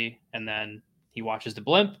severely, and then he watches the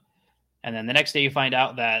blimp, and then the next day you find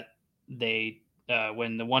out that they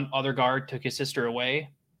when the one other guard took his sister away,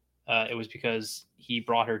 it was because he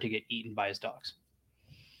brought her to get eaten by his dogs.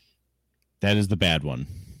 That is the bad one.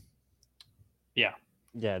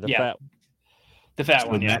 Yeah, the Yeah. fat. The fat So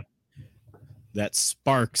one, yeah. that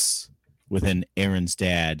sparks within Aaron's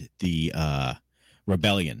dad the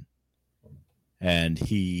rebellion, and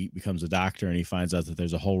he becomes a doctor, and he finds out that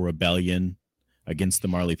there's a whole rebellion against the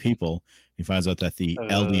Marley people. He finds out that the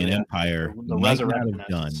Eldian yeah. Empire The might not have done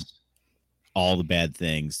resurrectionists. all the bad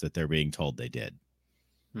things that they're being told they did.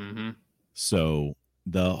 Mhm. So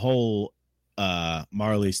the whole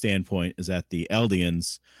Marley standpoint is that the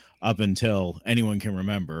Eldians, up until anyone can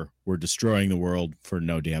remember, were destroying the world for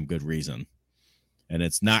no damn good reason. And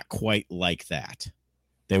it's not quite like that.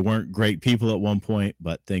 They weren't great people at one point,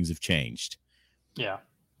 but things have changed. Yeah,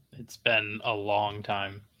 it's been a long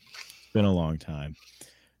time. It's been a long time.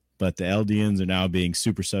 But the Eldians are now being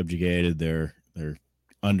super subjugated. They're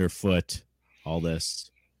underfoot, all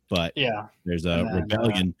this. But Yeah, there's a And then,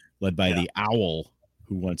 rebellion led by yeah. the owl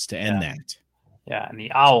who wants to end Yeah. that. yeah, and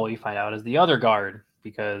the owl you find out is the other guard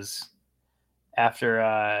because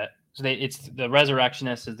after it's the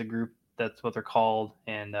Resurrectionists is the group, that's what they're called,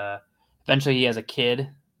 and eventually he has a kid,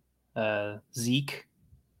 Zeke,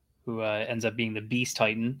 who ends up being the Beast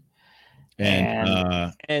Titan.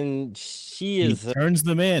 And And she he is turns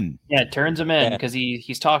them in. Yeah, it turns him in Yeah. because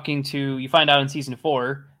he's talking to. You find out in season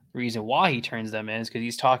 4 the reason why he turns them in is because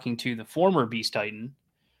he's talking to the former Beast Titan.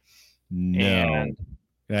 No. And-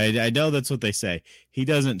 I know that's what they say. He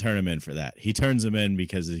doesn't turn him in for that. He turns him in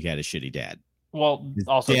because he had a shitty dad. Well, His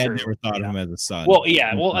also dad true. never thought Yeah. of him as a son. Well,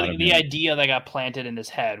 yeah. He Well, thought of the him- idea that got planted in his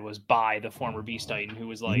head was by the former Beast Titan, who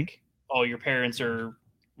was like, "Oh, your parents are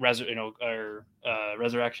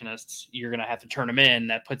resurrectionists, you're gonna have to turn him in.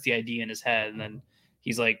 That puts the idea in his head, and then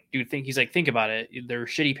he's like, think about it. They're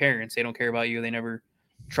shitty parents. They don't care about you. They never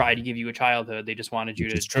tried to give you a childhood. They just wanted you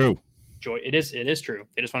to. It's true. It is true.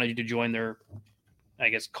 They just wanted you to join their, I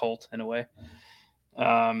guess, cult in a way.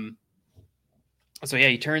 So yeah,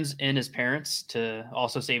 he turns in his parents to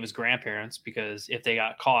also save his grandparents, because if they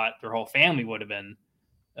got caught, their whole family would have been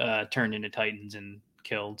turned into Titans and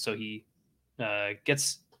killed. So he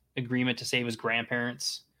gets agreement to save his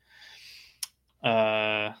grandparents,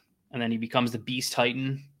 and then he becomes the Beast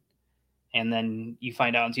Titan. And then you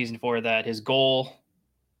find out in season 4 that his goal,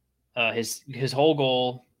 his whole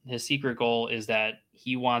goal, his secret goal, is that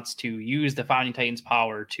he wants to use the Founding Titans'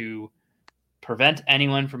 power to prevent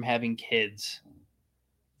anyone from having kids,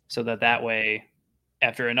 so that way,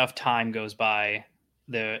 after enough time goes by,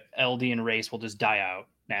 the Eldian race will just die out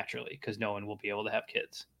naturally, because no one will be able to have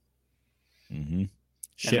kids. Mm-hmm.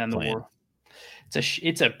 Shit and then plan.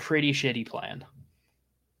 It's a pretty shitty plan.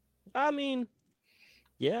 I mean,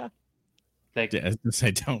 yeah. Like, yeah,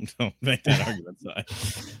 I don't make that argument.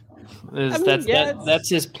 That's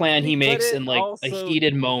his plan he makes in like a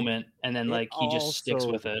heated moment, and then like he just sticks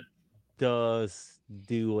with it. Does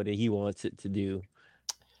do what he wants it to do.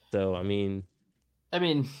 So I mean,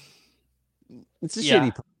 it's a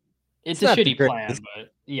shitty plan. It's a shitty plan,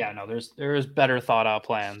 but yeah, no, there's better thought out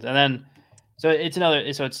plans. And then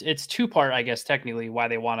it's two-part, I guess, technically, why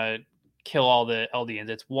they want to kill all the Eldians.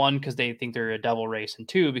 It's one, because they think they're a devil race, and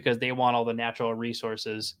two, because they want all the natural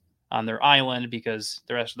resources on their island, because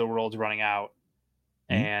the rest of the world's running out,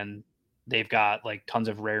 and they've got like tons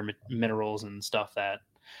of rare minerals and stuff that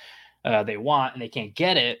they want, and they can't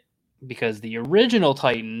get it because the original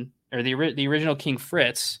Titan, or the original King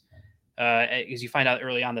Fritz, as you find out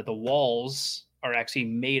early on, that the walls are actually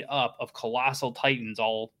made up of colossal Titans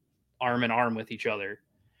all arm in arm with each other.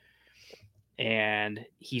 And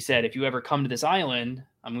he said, if you ever come to this island,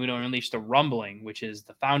 I'm going to unleash the Rumbling, which is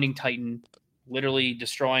the Founding Titan literally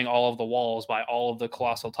destroying all of the walls by all of the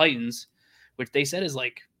colossal Titans, which they said is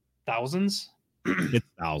like thousands. It's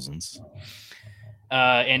thousands.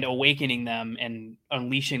 And awakening them and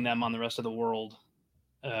unleashing them on the rest of the world.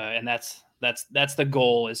 And that's the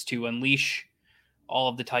goal, is to unleash all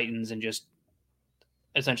of the Titans and just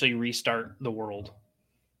essentially restart the world.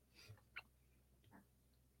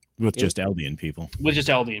 With just Eldian people.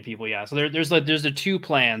 Yeah. So there's the two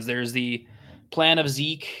plans. There's the plan of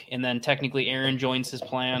Zeke, and then technically Aaron joins his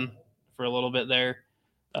plan for a little bit there.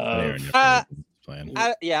 Plan.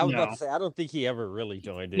 I was about to say, I don't think he ever really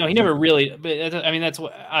joined it. No, he never really. But I mean, that's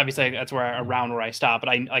what, obviously that's around where I stopped.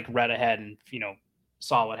 But I like read ahead and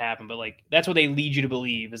saw what happened. But like that's what they lead you to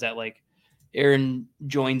believe, is that like Aaron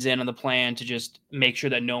joins in on the plan to just make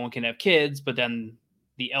sure that no one can have kids. But then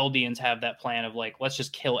the Eldians have that plan of like, let's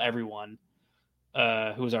just kill everyone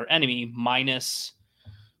who's our enemy, minus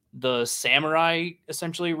the samurai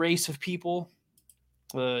essentially race of people.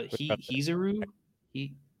 Hizaru.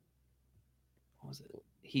 What was it?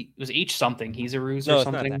 He was H something. Hizarus or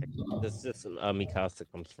something. It's just Mikasa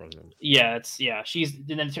comes from them. Yeah, she's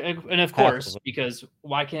and of course, because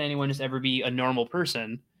why can't anyone just ever be a normal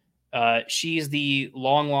person? She's the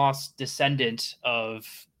long lost descendant of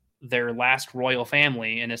their last royal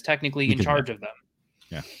family and is technically in charge of them.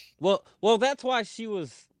 Yeah. Well, that's why she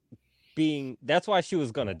was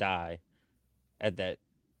gonna die at that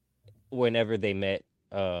whenever they met.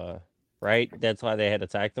 Right? That's why they had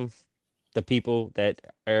attacked them. The people that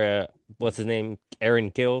what's his name,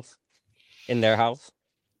 Aaron kills in their house.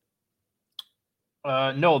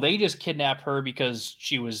 No, they just kidnapped her because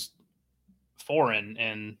she was foreign,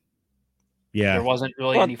 and there wasn't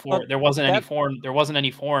really any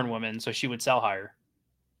foreign women, so she would sell hire.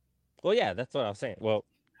 Well, yeah, that's what I was saying. Well,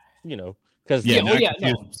 because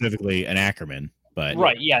specifically an Ackerman, but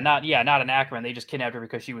not an Ackerman. They just kidnapped her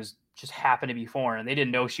because she was just happened to be foreign. They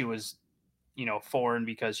didn't know she was foreign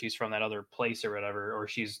because she's from that other place or whatever, or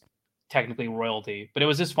she's technically royalty. But it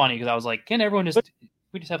was just funny because I was like, can everyone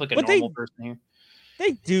we just have like a normal person here?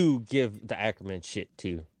 They do give the Ackerman shit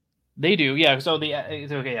too. They do, yeah. So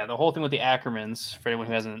the whole thing with the Ackermans, for anyone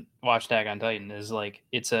who hasn't watched Attack on Titan, is like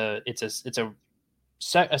it's a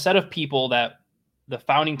set of people that the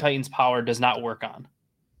Founding Titans' power does not work on.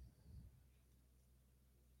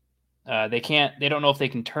 They don't know if they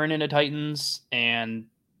can turn into Titans, and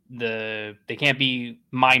they can't be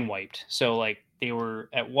mind wiped. So like they were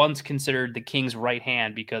at once considered the king's right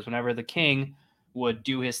hand, because whenever the king would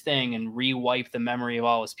do his thing and re-wipe the memory of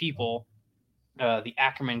all his people, the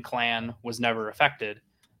Ackerman clan was never affected.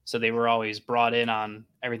 So they were always brought in on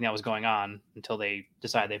everything that was going on until they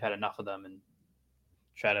decide they've had enough of them and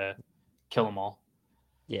try to kill them all.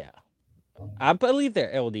 Yeah. I believe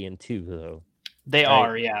they're Eldian too, though. They Right.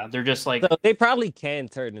 are, yeah. They're just like, So they probably can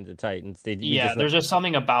turn into Titans. there's just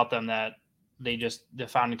something about them that the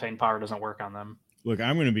founding Titan power doesn't work on them. Look,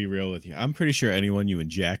 I'm going to be real with you. I'm pretty sure anyone you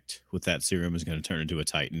inject with that serum is going to turn into a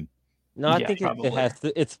Titan. No, I Yeah, think it probably. has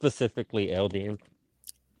to. It's specifically Eldian.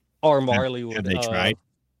 Or Marley would. Have they tried?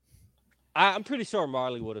 I'm pretty sure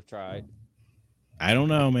Marley would have tried. I don't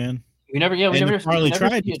know, man. We never And if Marley we never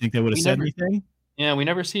tried, see do you it- think they would have we said never- anything? Yeah, we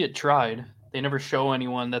never see it tried. They never show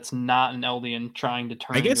anyone that's not an Eldian trying to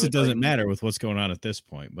turn. I guess into a it doesn't Titan. matter with what's going on at this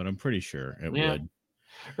point, but I'm pretty sure it Yeah. would.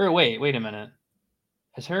 Or wait a minute.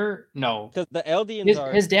 Is her no? Because the Eldians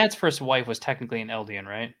are. His dad's first wife was technically an Eldian,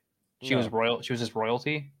 right? She was No. royal. She was his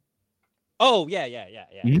royalty. Oh, yeah.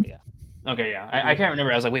 Mhm. Yeah. Okay, yeah. I can't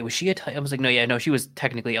remember. I was like, wait, was she a Titan? I was like, no, she was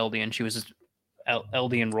technically Eldian. She was just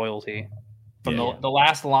Eldian royalty from Yeah. the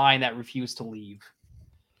last line that refused to leave.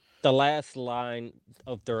 The last line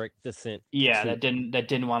of direct descent. Yeah, to- that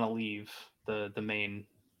didn't want to leave the main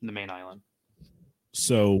island.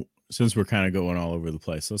 So since we're kind of going all over the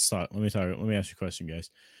place, let's talk. Let me ask you a question, guys.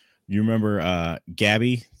 You remember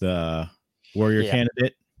Gabby, the warrior Yeah.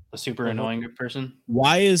 candidate? The super Mhm. annoying person.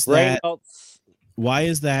 Why is that? Reynolds. Why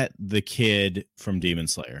is that the kid from Demon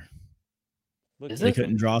Slayer? What Is They kid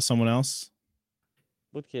couldn't draw someone else.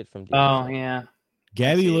 What kid from Oh Demon Slayer? yeah,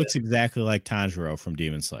 Gabby see looks exactly like Tanjiro from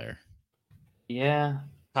Demon Slayer. yeah.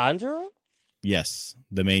 Tanjiro? Yes,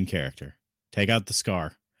 the main character. Take out the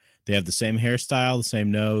scar. They have the same hairstyle, the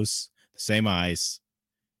same nose, the same eyes,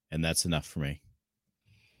 and that's enough for me.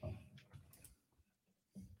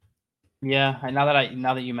 Yeah, now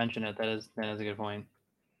that you mention it, that is a good point.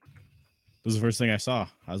 It was the first thing I saw.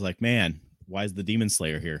 I was like, man, why is the Demon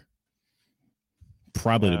Slayer here?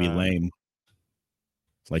 Probably to be lame.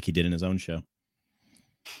 Like he did in his own show.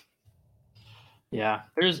 Yeah,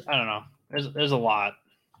 I don't know. There's a lot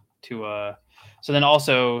to so then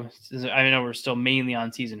also I know we're still mainly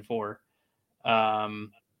on season 4.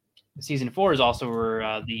 Season 4 is also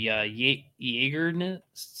where the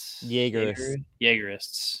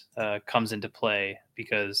Jaegerists comes into play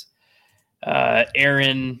because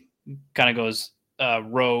Aaron kind of goes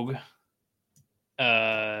rogue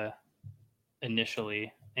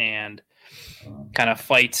initially and kind of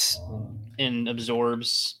fights and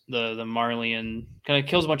absorbs the Marleyan, kind of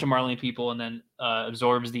kills a bunch of Marleyan people and then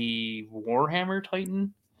absorbs the Warhammer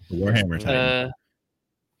Titan. The Warhammer Titan.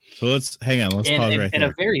 So let's hang on. Let's pause right in there.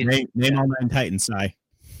 a very Name all 9 Titans, Sai.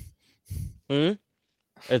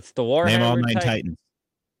 It's the Warhammer. Name all 9 Titan. Titans.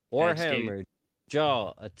 Warhammer,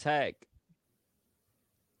 Jaw, Attack.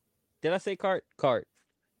 Did I say Cart? Cart.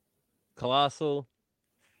 Colossal.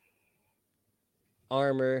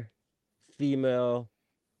 Armor. Female.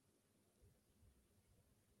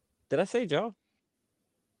 Did I say Jaw?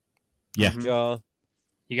 Yeah. Mhm. Jaw.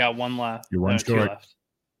 You got one left. You're one two short. left.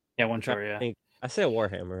 Yeah, one short. Yeah. I said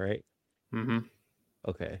Warhammer, right? Mm-hmm.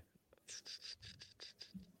 Okay.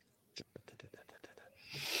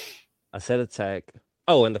 I said Attack.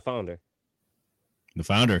 Oh, and the Founder. The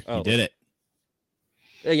founder. Oh. You did it.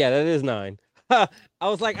 Yeah, that is 9. I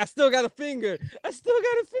was like, I still got a finger.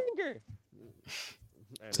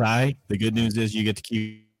 Sai, the good news is you get to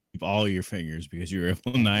keep all your fingers because you were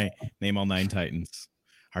able to name all 9 Titans.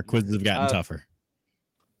 Our quizzes have gotten tougher.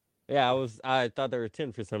 Yeah, I thought there were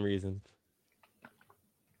 10 for some reason.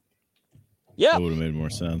 Yeah. That would have made more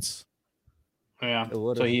sense. Yeah. It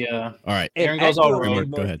would've. So he All right. Aaron goes all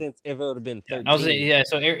rogue. Go ahead. If it would have been 13. I was yeah.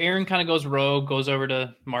 So Aaron kind of goes rogue, goes over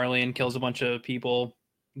to Marley and kills a bunch of people,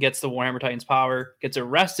 gets the Warhammer Titan's power, gets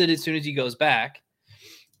arrested as soon as he goes back.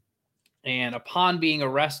 And upon being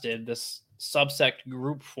arrested, this subsect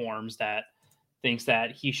group forms that thinks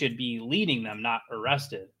that he should be leading them, not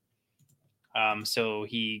arrested. So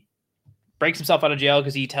he breaks himself out of jail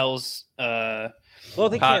because he tells Well,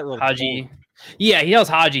 they can't really Haji. Yeah, he tells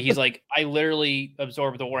Haji, he's like, I literally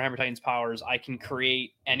absorb the Warhammer Titan's powers. I can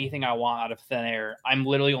create anything I want out of thin air. I'm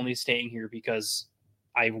literally only staying here because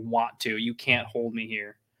I want to. You can't hold me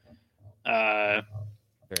here.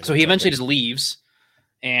 So he eventually just leaves.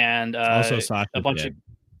 And Also, Sasha. a bunch of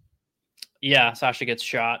Sasha gets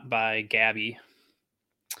shot by Gabby.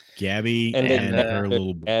 Gabby And and, then, her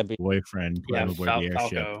little Gabby. boyfriend Yeah, grab aboard the airship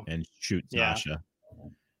Falco. and shoot Yeah. Sasha.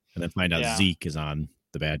 And then find out Yeah. Zeke is on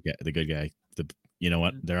the bad guy, the good guy. You know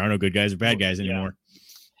what? There are no good guys or bad guys Yeah. anymore.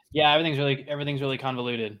 Yeah, everything's really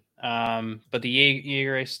convoluted. But the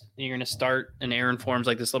Jaeger gonna start, and Aaron forms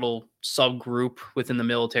like this little subgroup within the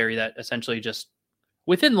military that essentially just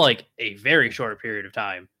within like a very short period of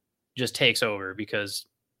time just takes over because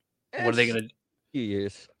what are they gonna? Few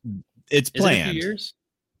years. It's Is it a planned. few years?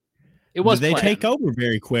 It was. They planned. take over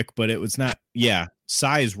very quick, but it was not. Yeah.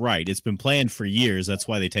 Sai's right. It's been planned for years. That's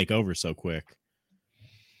why they take over so quick.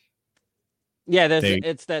 Yeah,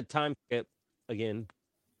 it's that time skip again.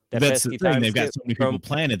 That's the thing. They've got so many people from-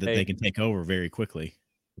 planted that they can take over very quickly.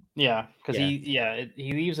 Yeah, because Yeah.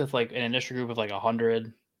 he leaves with like an initial group of like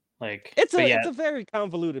 100. Like It's but a very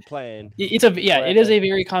convoluted plan. it is a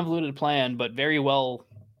very convoluted plan, but very well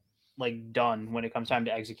like done when it comes time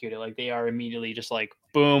to execute it. Like they are immediately just like,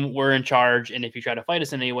 boom, we're in charge, and if you try to fight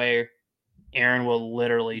us in any way, Aaron will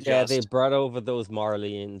literally Yeah, just they brought over those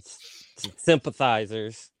Marleyans,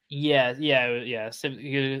 sympathizers. Yeah.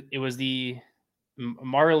 It was the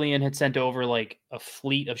Marlian had sent over like a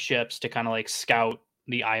fleet of ships to kind of like scout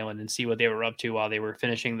the island and see what they were up to while they were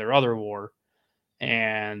finishing their other war.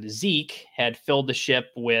 And Zeke had filled the ship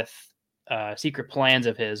with secret plans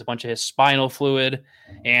of his, a bunch of his spinal fluid,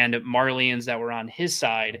 and Marlians that were on his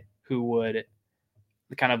side who would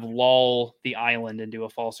kind of lull the island into a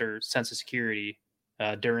falser sense of security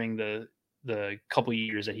during the couple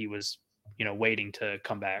years that he was, waiting to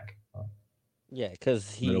come back. Yeah,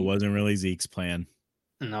 because But it wasn't really Zeke's plan.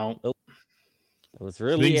 No. it was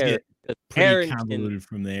really Things Aaron. get 'Cause Pretty Aaron can convoluted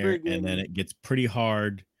from there, and then friggin- it gets pretty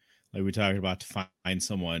hard, like we talked about, to find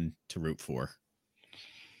someone to root for.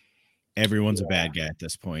 Everyone's a bad guy at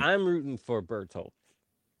this point. I'm rooting for Bertolt.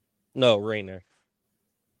 No, Rainer.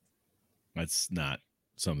 That's not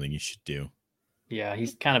something you should do. Yeah,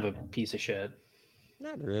 he's kind of a piece of shit.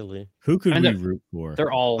 Not really. Who could I we mean, root for?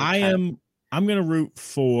 They're all. I'm gonna root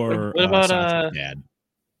for What about, Sasha's dad.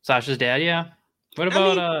 Sasha's dad? Yeah. What I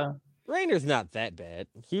mean, about Rainer's not that bad.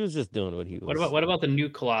 He was just doing what he was. what about the new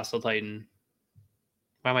Colossal Titan?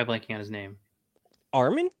 Why am I blanking on his name?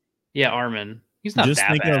 Armin? Yeah, Armin. He's not Just that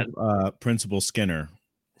think bad. of Principal Skinner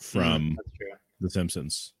from That's true. The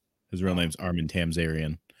Simpsons. His real name's Armin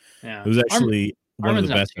Tamzarian. Yeah. It was actually one of Armin's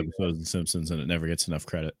the not best too bad. episodes of The Simpsons, and it never gets enough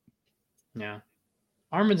credit. Yeah.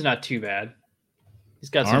 Armin's not too bad. He's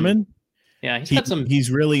got some. Armin, Yeah, he's got some.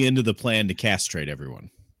 he's really into the plan to castrate everyone.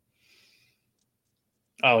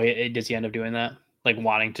 Oh, does he end up doing that? Like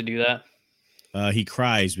wanting to do that? He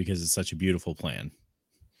cries because it's such a beautiful plan.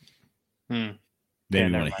 Hmm. Maybe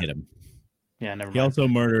never want to hit him. Yeah, never He mind. also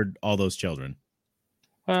murdered all those children.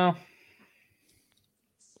 Well,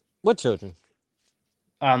 What children?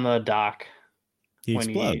 on the dock. He when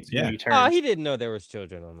explodes. when Yeah, he turns. Oh, he didn't know there was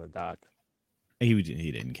children on the dock. he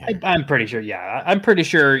didn't care. I'm pretty sure. Yeah, I'm pretty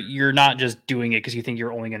sure you're not just doing it because you think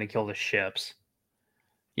you're only going to kill the ships.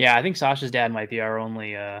 Yeah, I think Sasha's dad might be our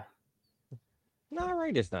only. No,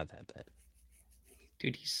 Rainer's not that bad.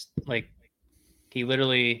 Dude, he's like, he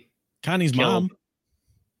literally. Connie's killed- mom.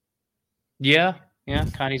 Yeah,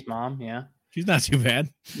 Connie's mom. Yeah, She's not too bad.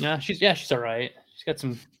 she's all right. She's got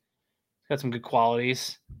some good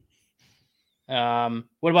qualities.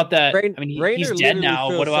 What about that? Rain- I mean, Rainer he's dead literally now.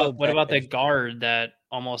 feels What about so what about the bad. guard that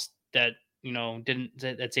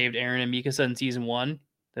that saved Aaron and Mikasa in season 1?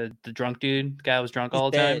 The drunk dude, the guy who was drunk all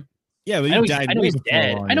the He's time. dead. Yeah, but I know he he's, died. I know way he's before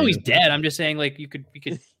dead. long I know he's ago. dead. I'm just saying, like, you could.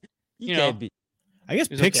 You You can't know. be. I guess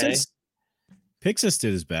He was okay. Pixis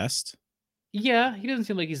did his best. Yeah, he doesn't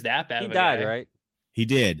seem like he's that bad. He of a died, guy. right? He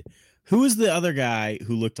did. Who was the other guy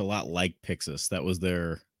who looked a lot like Pixis? That was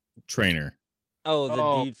their trainer. Oh, the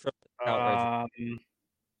Oh, dude from Outrage. Oh man,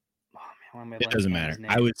 why am I It blanking doesn't on matter. his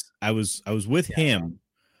name? I was with Yeah. him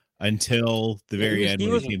until the Yeah, very he end when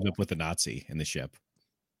was- he teams up with the Nazi in the ship.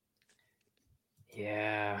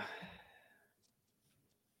 Yeah.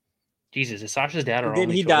 Jesus, is Sasha's dad our And then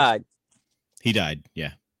only he choice? died. He died.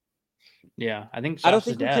 Yeah, Yeah, I think. I don't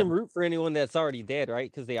Sasha's think we dad. can root for anyone that's already dead,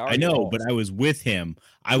 right? Because they are. I know, but I was with him.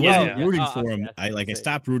 I Yeah, wasn't yeah. rooting Oh, for him. okay, I I see.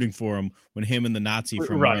 stopped rooting for him when him and the Nazi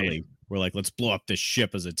from Right. Marley were like, "Let's blow up this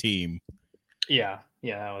ship as a team." Yeah,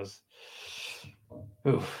 that was.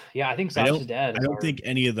 Ooh, yeah, I think I Sasha's dad. I is don't our- think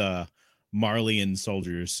any of the Marleyan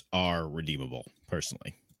soldiers are redeemable,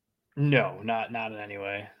 personally. No, not in any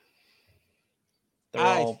way. They're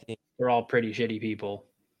I all think they're all pretty shitty people.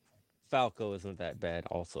 Falco isn't that bad.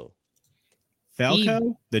 Also,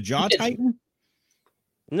 Falco, the Jaw did- Titan.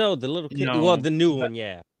 no, the little kid. No, Well, the new but- one,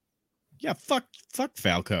 yeah. Yeah, fuck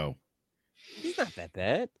Falco. He's not that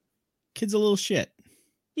bad. Kid's a little shit.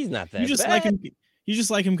 He's not that You just bad. like him. You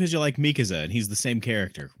just like him because you like Mikasa, and he's the same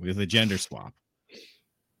character with a gender swap,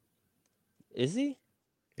 Is he?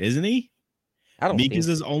 isn't he? I don't think.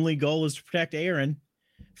 Mikasa's only goal is to protect Aaron.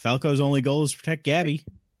 Falco's only goal is to protect Gabby.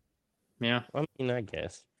 Yeah, I mean, I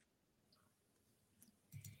guess.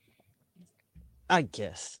 I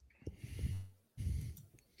guess.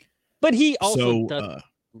 But he also So doesn't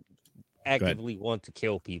actively want to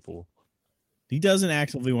kill people. he doesn't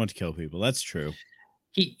actively want to kill people. That's true.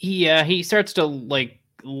 he starts to like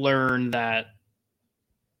learn that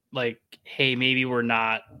like, hey, maybe we're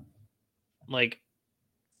not like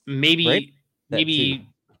maybe Right? That maybe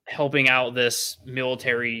helping out this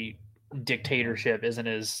military dictatorship isn't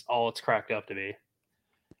as all it's cracked up to be.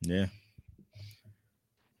 Yeah.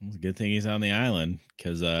 It's a good thing he's on the island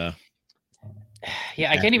because Yeah,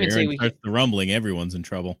 I can't even say we starts the rumbling. Everyone's in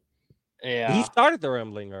trouble. Yeah. He started the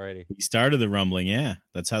rumbling already. He started the rumbling. Yeah,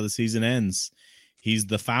 that's how the season ends. He's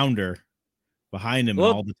the founder. Behind him,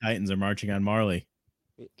 Well- and all the Titans are marching on Marley.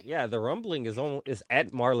 Yeah, the rumbling is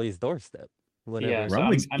at Marley's doorstep. Whenever Yeah, so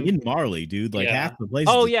Rumbling's I'm- in Marley, dude. Like Yeah. half the place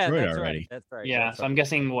oh is yeah, destroyed that's already. right. That's right. Yeah, that's so I'm right.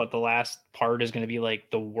 guessing what the last part is going to be like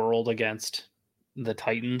the world against the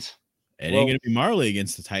Titans. It ain't Well- gonna be Marley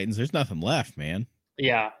against the Titans. There's nothing left, man.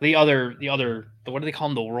 Yeah, the other what do they call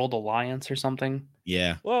them? The World Alliance or something?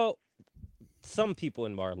 Yeah. Well, some people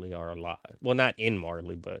in Marley are alive. Well, not in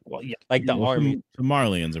Marley, but Well, yeah, like the Well, army some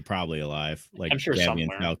Marlians are probably alive. Like I'm sure Gabby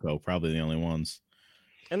and somewhere. Falco, probably the only ones.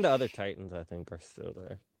 and the other Titans, I think, are still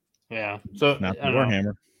there. yeah. So Not the I don't know.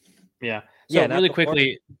 Warhammer. Yeah. So Yeah, not really the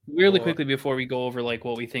quickly, or- quickly before we go over like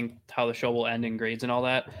what we think how the show will end in grades and all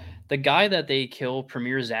that, the guy that they kill,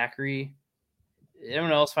 Premier Zachary,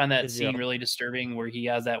 everyone else find that Is scene young. really disturbing where he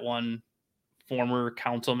has that one former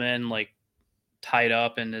councilman like tied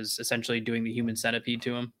up and is essentially doing the human centipede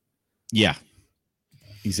to him. Yeah.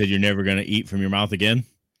 He said you're never gonna eat from your mouth again.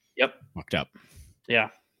 Yep. Fucked up. Yeah.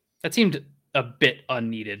 That seemed a bit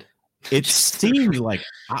unneeded. It seemed like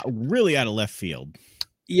really out of left field.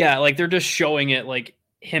 Yeah, like they're just showing it like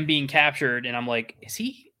him being captured, and I'm like, is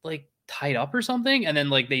he like tied up or something? And then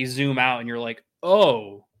like they zoom out, and you're like,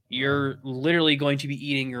 oh, you're literally going to be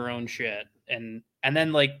eating your own shit. And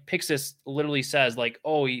then like Pixis literally says like,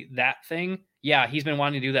 oh, that thing, yeah, he's been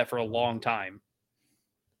wanting to do that for a long time.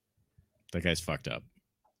 That guy's fucked up.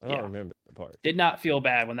 I don't Yeah. remember the part. Did not feel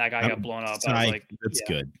bad when that guy got blown up. I was like, that's yeah.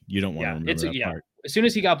 good. You don't want Yeah, to remember it's that yeah. part. As soon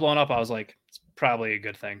as he got blown up, I was like, it's probably a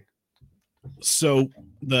good thing. So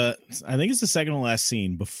I think it's the second to last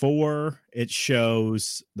scene before it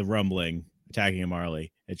shows the rumbling attacking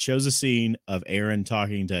Marley. It shows a scene of Aaron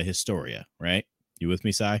talking to Historia, right? You with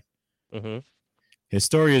me, Sai? Mm-hmm.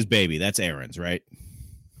 Historia's baby. That's Aaron's, right?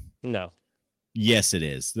 No. Yes, it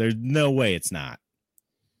is. There's no way it's not.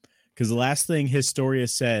 Because the last thing Historia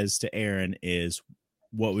says to Aaron is,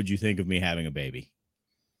 "What would you think of me having a baby?"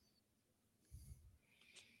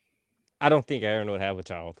 I don't think Aaron would have a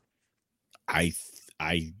child. I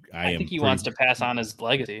I am think he pretty- wants to pass on his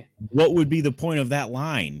legacy. What would be the point of that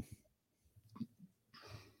line?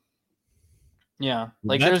 Yeah,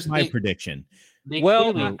 like That's there's my they, prediction. they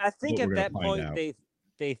Well, clearly- I think what at we're that gonna find point out.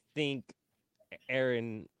 they think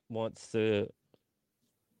Aaron wants to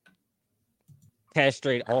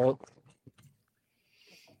castrate all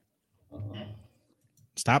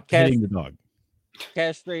Stop Cas- hitting the dog.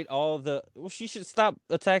 the. Well, she should stop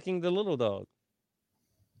attacking the little dog.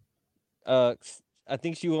 I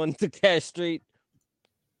think she wanted to castrate.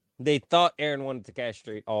 They thought Aaron wanted to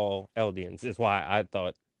castrate all Eldians. Is why I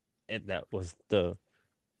thought that was the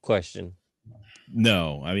question.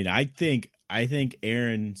 No, I mean, I think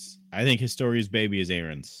Historia's baby is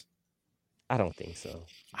Aaron's. I don't think so.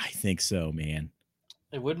 I think so, man.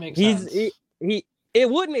 it would make He's sense. he. It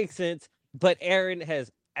would make sense, but Aaron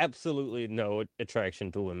has absolutely no attraction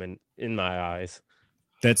to women in my eyes.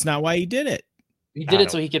 That's not why he did it. He I did it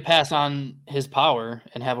so don't- he could pass on his power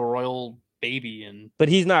and have a royal baby, and But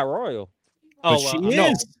he's not royal. But Oh, she no.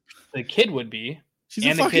 is. the kid would be. She's a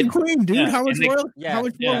and the fucking kid- queen, dude. yeah, How much and the- royal? Yeah, how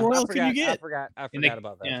much yeah, more I royal can you I get? forgot And the,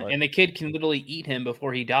 about that. yeah, part. and the kid can literally eat him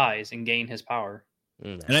before he dies and gain his power.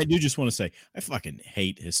 Mm. And I do just want to say, I fucking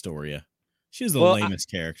hate Historia. She's the Well, lamest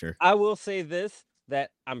character. I will say this: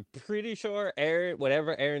 that I'm pretty sure Aaron,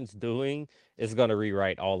 whatever Aaron's doing, is gonna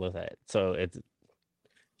rewrite all of that. So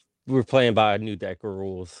we're playing by a new deck of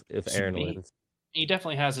rules if Aaron Sweet. wins. He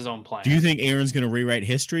definitely has his own plan. Do you think Aaron's going to rewrite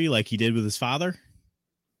history like he did with his father?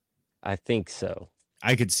 I think so.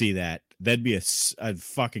 I could see that. That'd be a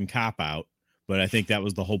fucking cop out. But I think that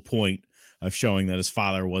was the whole point of showing that his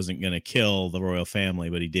father wasn't going to kill the royal family,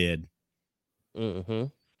 but he did. Mm-hmm.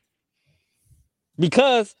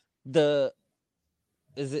 Because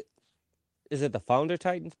is it the Founder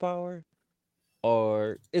Titan's power,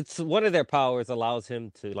 or it's one of their powers allows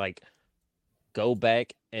him to like go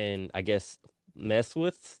back and I guess mess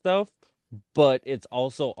with stuff, but it's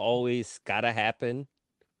also always gotta happen.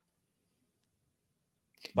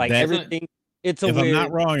 Like That- everything, it's a If weird. I'm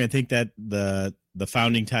not wrong, I think that the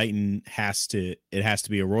founding titan has to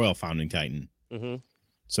be a royal founding titan. Mhm.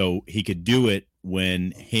 So he could do it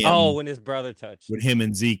when when his brother touched. when him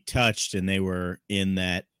and Zeke touched and they were in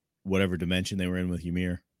that whatever dimension they were in with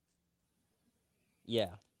Ymir.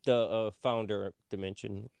 Yeah, the Founder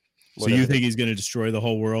dimension. So you think he's going to destroy the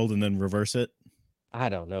whole world and then reverse it? I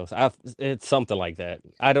don't know. It's something like that.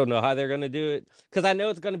 I don't know how they're gonna do it because I know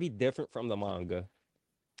it's gonna be different from the manga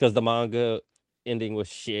because the manga ending was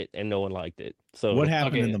shit and no one liked it. So what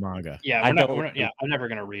happened in the manga? Yeah, I'm never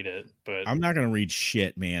gonna read it, but I'm not going to read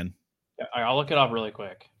shit, man. I'll look it up really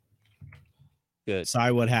quick. Good.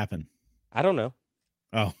 Sai, what happened? I don't know.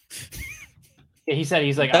 Oh, Yeah,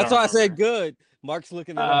 he's like. That's why I said remember. good. Mark's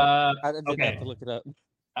looking it up. I didn't okay. have to look it up.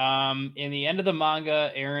 In the end of the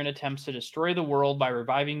manga, Eren attempts to destroy the world by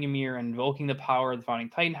reviving Ymir and invoking the power of the founding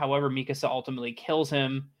Titan. However, Mikasa ultimately kills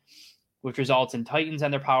him, which results in Titans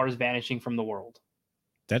and their powers vanishing from the world.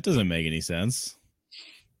 that doesn't make any sense.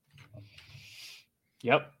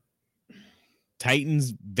 Yep.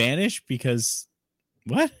 Titans vanish because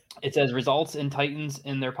what? It says results in Titans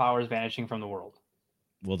and their powers vanishing from the world.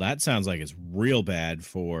 Well, that sounds like it's real bad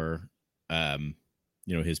for,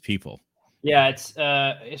 his people. Yeah, it's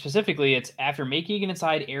specifically it's after making it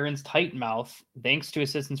inside Eren's Titan mouth, thanks to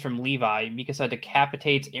assistance from Levi, Mikasa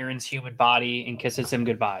decapitates Eren's human body and kisses him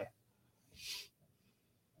goodbye.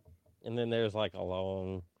 And then there's like a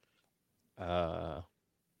long. Well,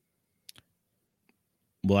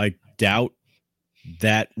 I doubt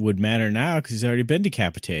that would matter now because he's already been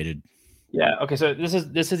decapitated. Yeah. Okay. So this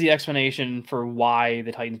is the explanation for why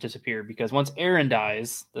the Titans disappear. Because once Eren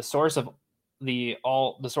dies, the source of the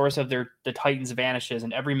Titans vanishes,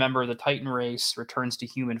 and every member of the Titan race returns to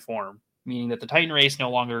human form, meaning that the Titan race no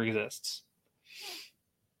longer exists.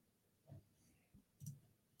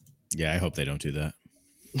 Yeah, I hope they don't do that.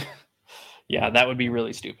 Yeah, that would be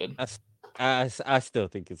really stupid. I still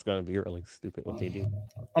think it's going to be really stupid what they do.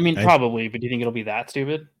 I mean, probably, but do you think it'll be that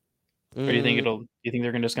stupid? Or do you think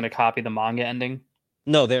they're just going to copy the manga ending?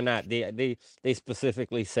 No, they're not. They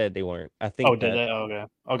specifically said they weren't. I think. Oh, did they? Oh, okay.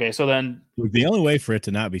 Okay, so then The only way for it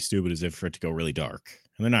to not be stupid is for it to go really dark,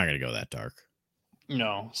 and they're not going to go that dark.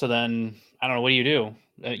 no. So then I don't know. What do you do?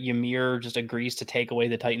 Ymir just agrees to take away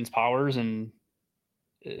the Titan's powers and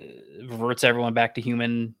reverts everyone back to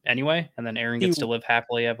human anyway, and then Eren gets to live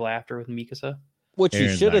happily ever after with Mikasa. What you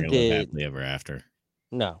Eren's should not have gonna live did. happily ever after.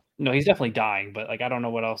 No. No, he's definitely dying, but like I don't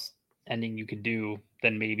know what else ending you could do.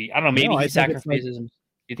 Then maybe I don't know. Maybe No, I he think it's sacrifices him.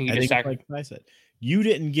 You think he I just think it's sacrifices? like I said, you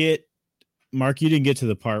didn't get to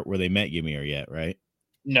the part where they met Ymir yet, right?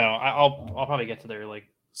 No, I'll probably get to there. Like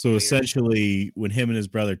So later. essentially, when him and his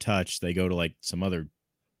brother touch, they go to like some other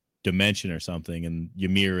dimension or something, and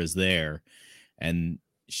Ymir is there, and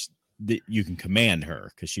you can command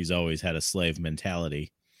her because she's always had a slave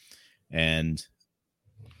mentality, and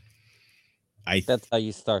That's how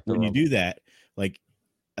you start. When you do that, like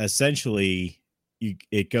essentially,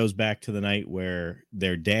 it goes back to the night where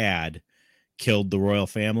their dad killed the royal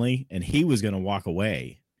family, and he was going to walk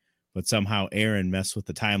away, but somehow Eren messed with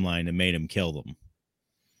the timeline and made him kill them.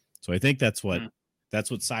 So I think that's what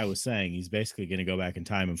Sai was saying. He's basically going to go back in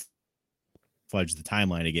time and fudge the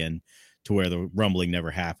timeline again to where the rumbling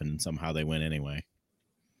never happened, and somehow they win anyway.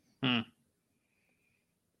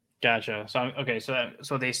 Gotcha. So okay, so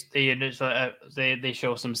they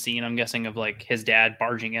show some scene, I'm guessing, of like his dad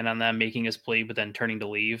barging in on them, making his plea, but then turning to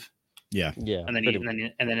leave. Yeah, and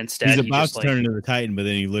then instead he's about to turn into the Titan, but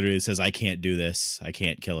then he literally says, "I can't do this. I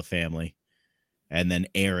can't kill a family." And then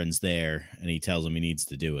Eren's there, and he tells him he needs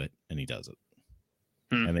to do it, and he does it.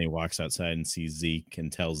 And then he walks outside and sees Zeke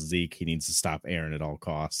and tells Zeke he needs to stop Eren at all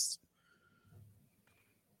costs.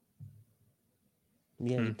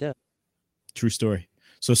 Yeah, he does. True story.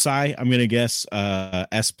 So, Sai, I'm going to guess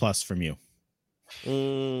S+ from you. D+.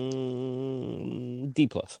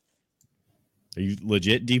 Are you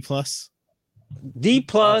legit D+? D+,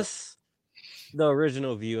 the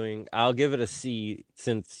original viewing. I'll give it a C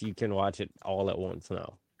since you can watch it all at once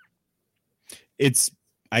now. It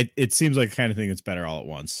seems like the kind of thing that's better all at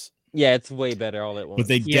once. Yeah, it's way better all at once. But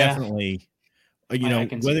they definitely, I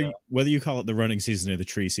whether you call it the running season or the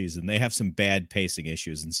tree season, they have some bad pacing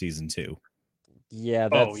issues in season 2. Yeah,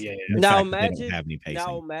 that's Now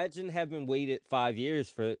imagine having waited 5 years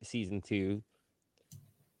for season 2,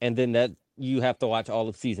 and then that you have to watch all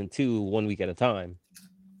of season 2 1 week at a time.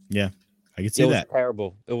 Yeah, I could see that.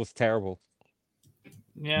 It was terrible.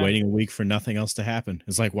 Yeah. Waiting a week for nothing else to happen.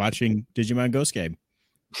 It's like watching Digimon Ghost Game.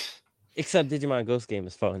 Except Digimon Ghost Game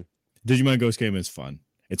is fun. Digimon Ghost Game is fun.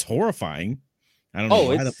 It's horrifying. I don't know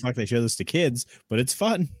why the fuck they show this to kids, but it's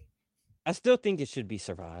fun. I still think it should be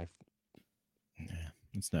survived. Yeah,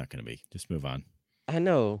 it's not going to be. Just move on. I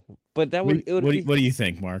know, but that would. What do you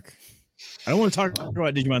think, Mark? I don't want to talk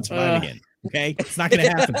about Digimon Survive again. Okay, it's not going to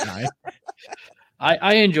happen, Ty.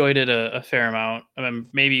 I enjoyed it a fair amount. I mean,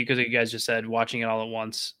 maybe because you guys just said watching it all at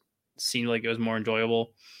once seemed like it was more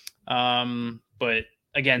enjoyable. But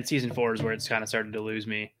again, season 4 is where it's kind of started to lose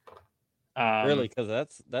me. Really, because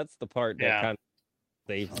that's the part that yeah. kind of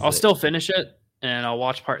saves I'll it. still finish it, and I'll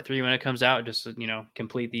watch part 3 when it comes out, just to,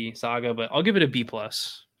 complete the saga. But I'll give it a B+. Because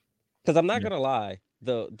I'm not Yeah. gonna lie,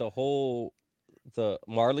 the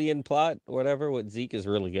Marleyan plot, or whatever, with Zeke is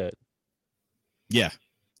really good. Yeah,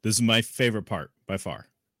 this is my favorite part by far.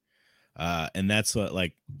 And that's what,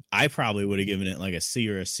 like, I probably would have given it like a C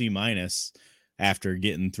or a C- after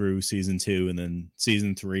getting through season 2 and then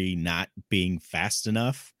season 3 not being fast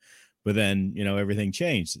enough. But then, everything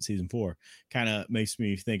changed at season 4. Kind of makes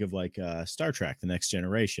me think of like Star Trek, The Next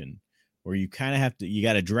Generation, where you kind of you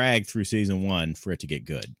got to drag through season 1 for it to get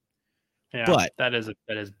good. Yeah, but that is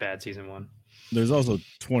bad season 1. There's also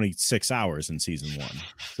 26 hours in season 1.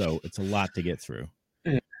 So it's a lot to get through.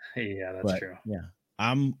 Yeah, that's true. Yeah.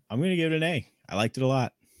 I'm going to give it an A. I liked it a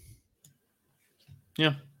lot.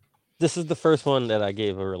 Yeah. This is the first one that I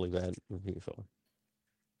gave a really bad review for.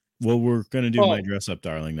 Well, we're going to do my Dress Up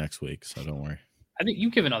Darling next week, so don't worry. I think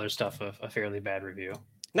you've given other stuff a fairly bad review.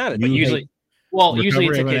 Not but usually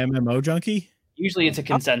it's an MMO junkie. Usually it's a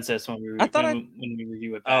consensus when we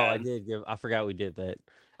review it. Bad. Oh, I did give. I forgot we did that.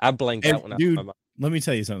 I blanked out when dude, let me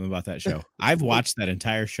tell you something about that show. I've watched that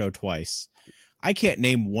entire show twice. I can't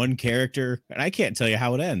name one character, and I can't tell you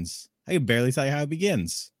how it ends. I can barely tell you how it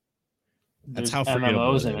begins. That's There's how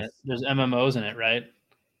MMOs in it. There's MMOs in it, right?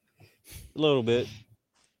 A little bit.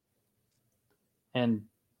 And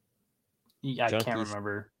I can't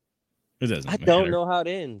remember. It doesn't. I don't know how it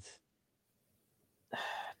ends.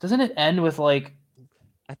 Doesn't it end with like?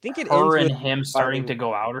 I think it her ends and with him starting to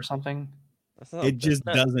go out or something. It just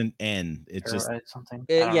doesn't end. It's just something.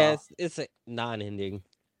 Yes, it's a non-ending.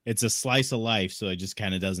 It's a slice of life, so it just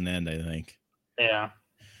kind of doesn't end, I think. Yeah.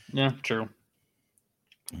 Yeah, true.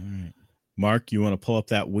 All right. Mark, you want to pull up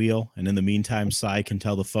that wheel? And in the meantime, Cy can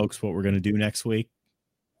tell the folks what we're going to do next week.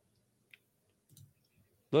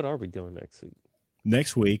 What are we doing next week?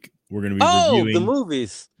 Next week, we're going to be reviewing the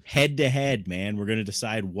movies. Head to head, man. We're going to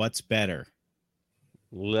decide what's better.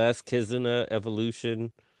 Last Kizuna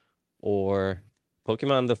Evolution or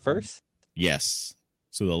Pokemon the first? Yes.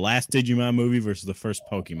 So the last Digimon movie versus the first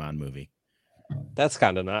Pokemon movie. That's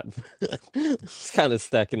kind of not. It's kind of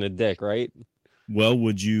stacking the deck, right? Well,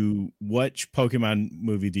 which Pokemon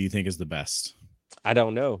movie do you think is the best? I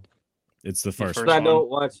don't know. It's the first one. I don't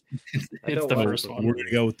watch. It's the first one. We're going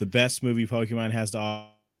to go with the best movie Pokemon has to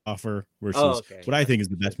offer versus what I think is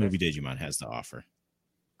the best movie Digimon has to offer.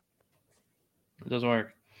 It doesn't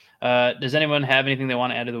work. Does anyone have anything they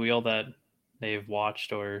want to add to the wheel that they've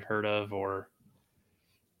watched or heard of or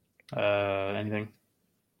anything?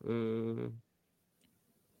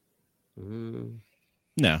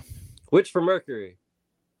 No. Witch from Mercury.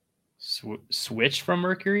 Switch from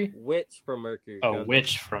Mercury? Witch from Mercury. Oh, Gundam.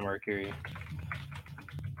 Witch from Mercury.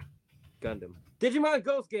 Gundam. Digimon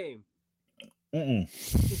Ghost Game.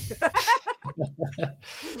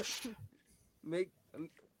 Make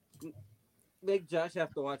Josh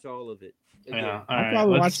have to watch all of it. Yeah, I'll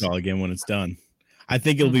probably watch it all again when it's done. I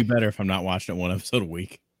think it'll be better if I'm not watching it one episode a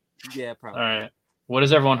week. Yeah, probably. All right. What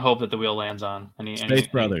does everyone hope that the wheel lands on? Space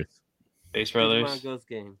Brothers. Space Brothers. Digimon Ghost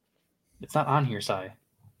Game. It's not on here, Sai.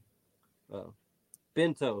 Oh.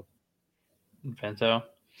 Bento.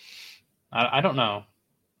 I don't know.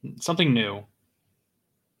 Something new.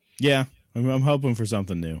 Yeah, I'm hoping for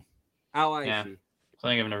something new. Aoishi. Yeah.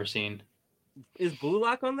 Something I've never seen. Is Blue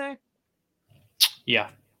Lock on there? Yeah.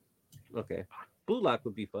 Okay. Blue Lock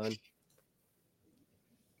would be fun.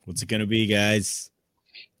 What's it gonna be, guys?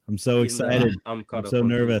 I'm so excited. I'm so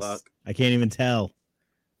nervous. I can't even tell.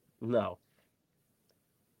 No.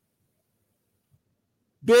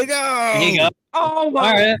 Big O! Oh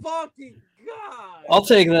my fucking god! I'll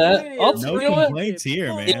take that. No complaints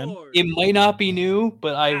here, man. It might not be new,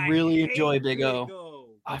 but I really enjoy Big O.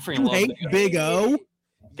 I freaking love Big O.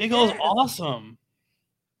 Big O's awesome.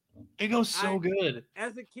 Big O's so good.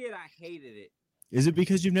 As a kid, I hated it. Is it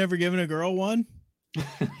because you've never given a girl one?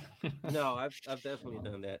 No, I've definitely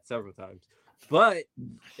done that several times. But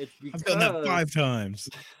it's because I've done that 5 times.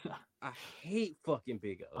 I hate fucking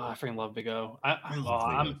Big O. Oh, I freaking love Big O. I'm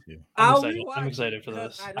excited for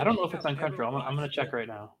this. I don't know if it's on Crunchyroll. I'm gonna check right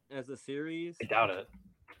now. As a series, I doubt it.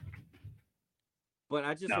 But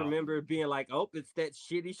I just remember being like, "Oh, it's that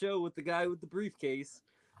shitty show with the guy with the briefcase."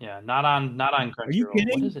 Yeah, not on Crunchyroll. Are you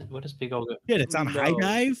kidding? What is it? What is Big O? Yeah, it's on High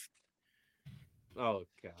Dive. Oh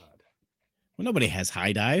god. Well, nobody has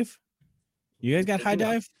High Dive. You guys got High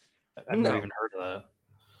Dive? I've never even heard of that.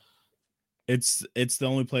 It's the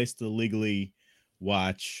only place to legally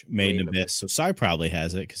watch Made in Abyss. So Cy probably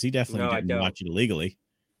has it because he definitely didn't watch it illegally.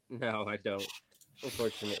 No, I don't.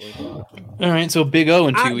 unfortunately. All right, so Big O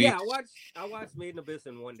in 2 weeks. Yeah, I watched Made in Abyss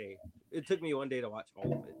in one day. It took me one day to watch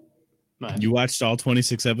all of it. Nice. You watched all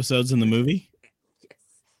 26 episodes in the movie? Yes.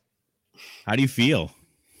 How do you feel?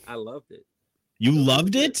 I loved it. You It was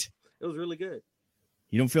loved really it? It was really good.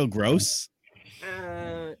 You don't feel gross?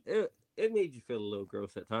 It made you feel a little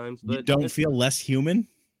gross at times, but You don't feel less human?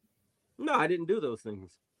 No, I didn't do those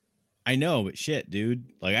things. I know, but shit, dude.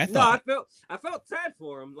 Like I No, thought I felt sad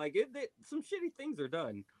for him. Like some shitty things are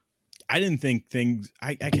done. I didn't think things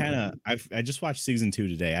I just watched season 2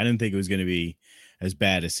 today. I didn't think it was gonna be as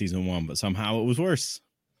bad as season 1, but somehow it was worse.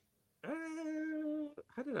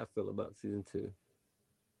 How did I feel about season 2?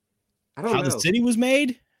 I don't How know. the city was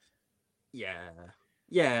made? Yeah.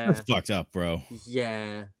 That's fucked up, bro.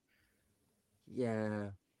 Yeah.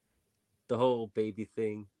 The whole baby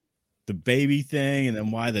thing. The baby thing, and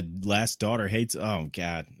then why the last daughter hates. Oh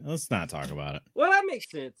God, let's not talk about it. Well, that makes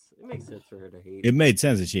sense. It makes sense for her to hate. It made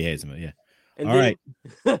sense that she hates him. Yeah. And All right.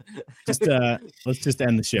 Just let's just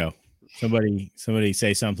end the show. Somebody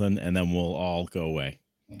say something, and then we'll all go away.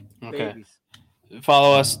 Okay. Babies.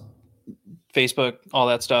 Follow us, Facebook, all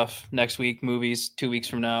that stuff. Next week, movies. 2 weeks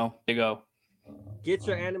from now, Big O. Get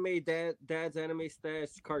your dad's anime stash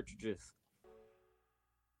cartridges.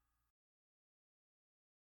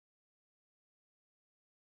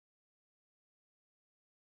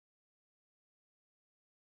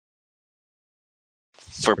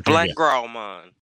 For Black Grauman.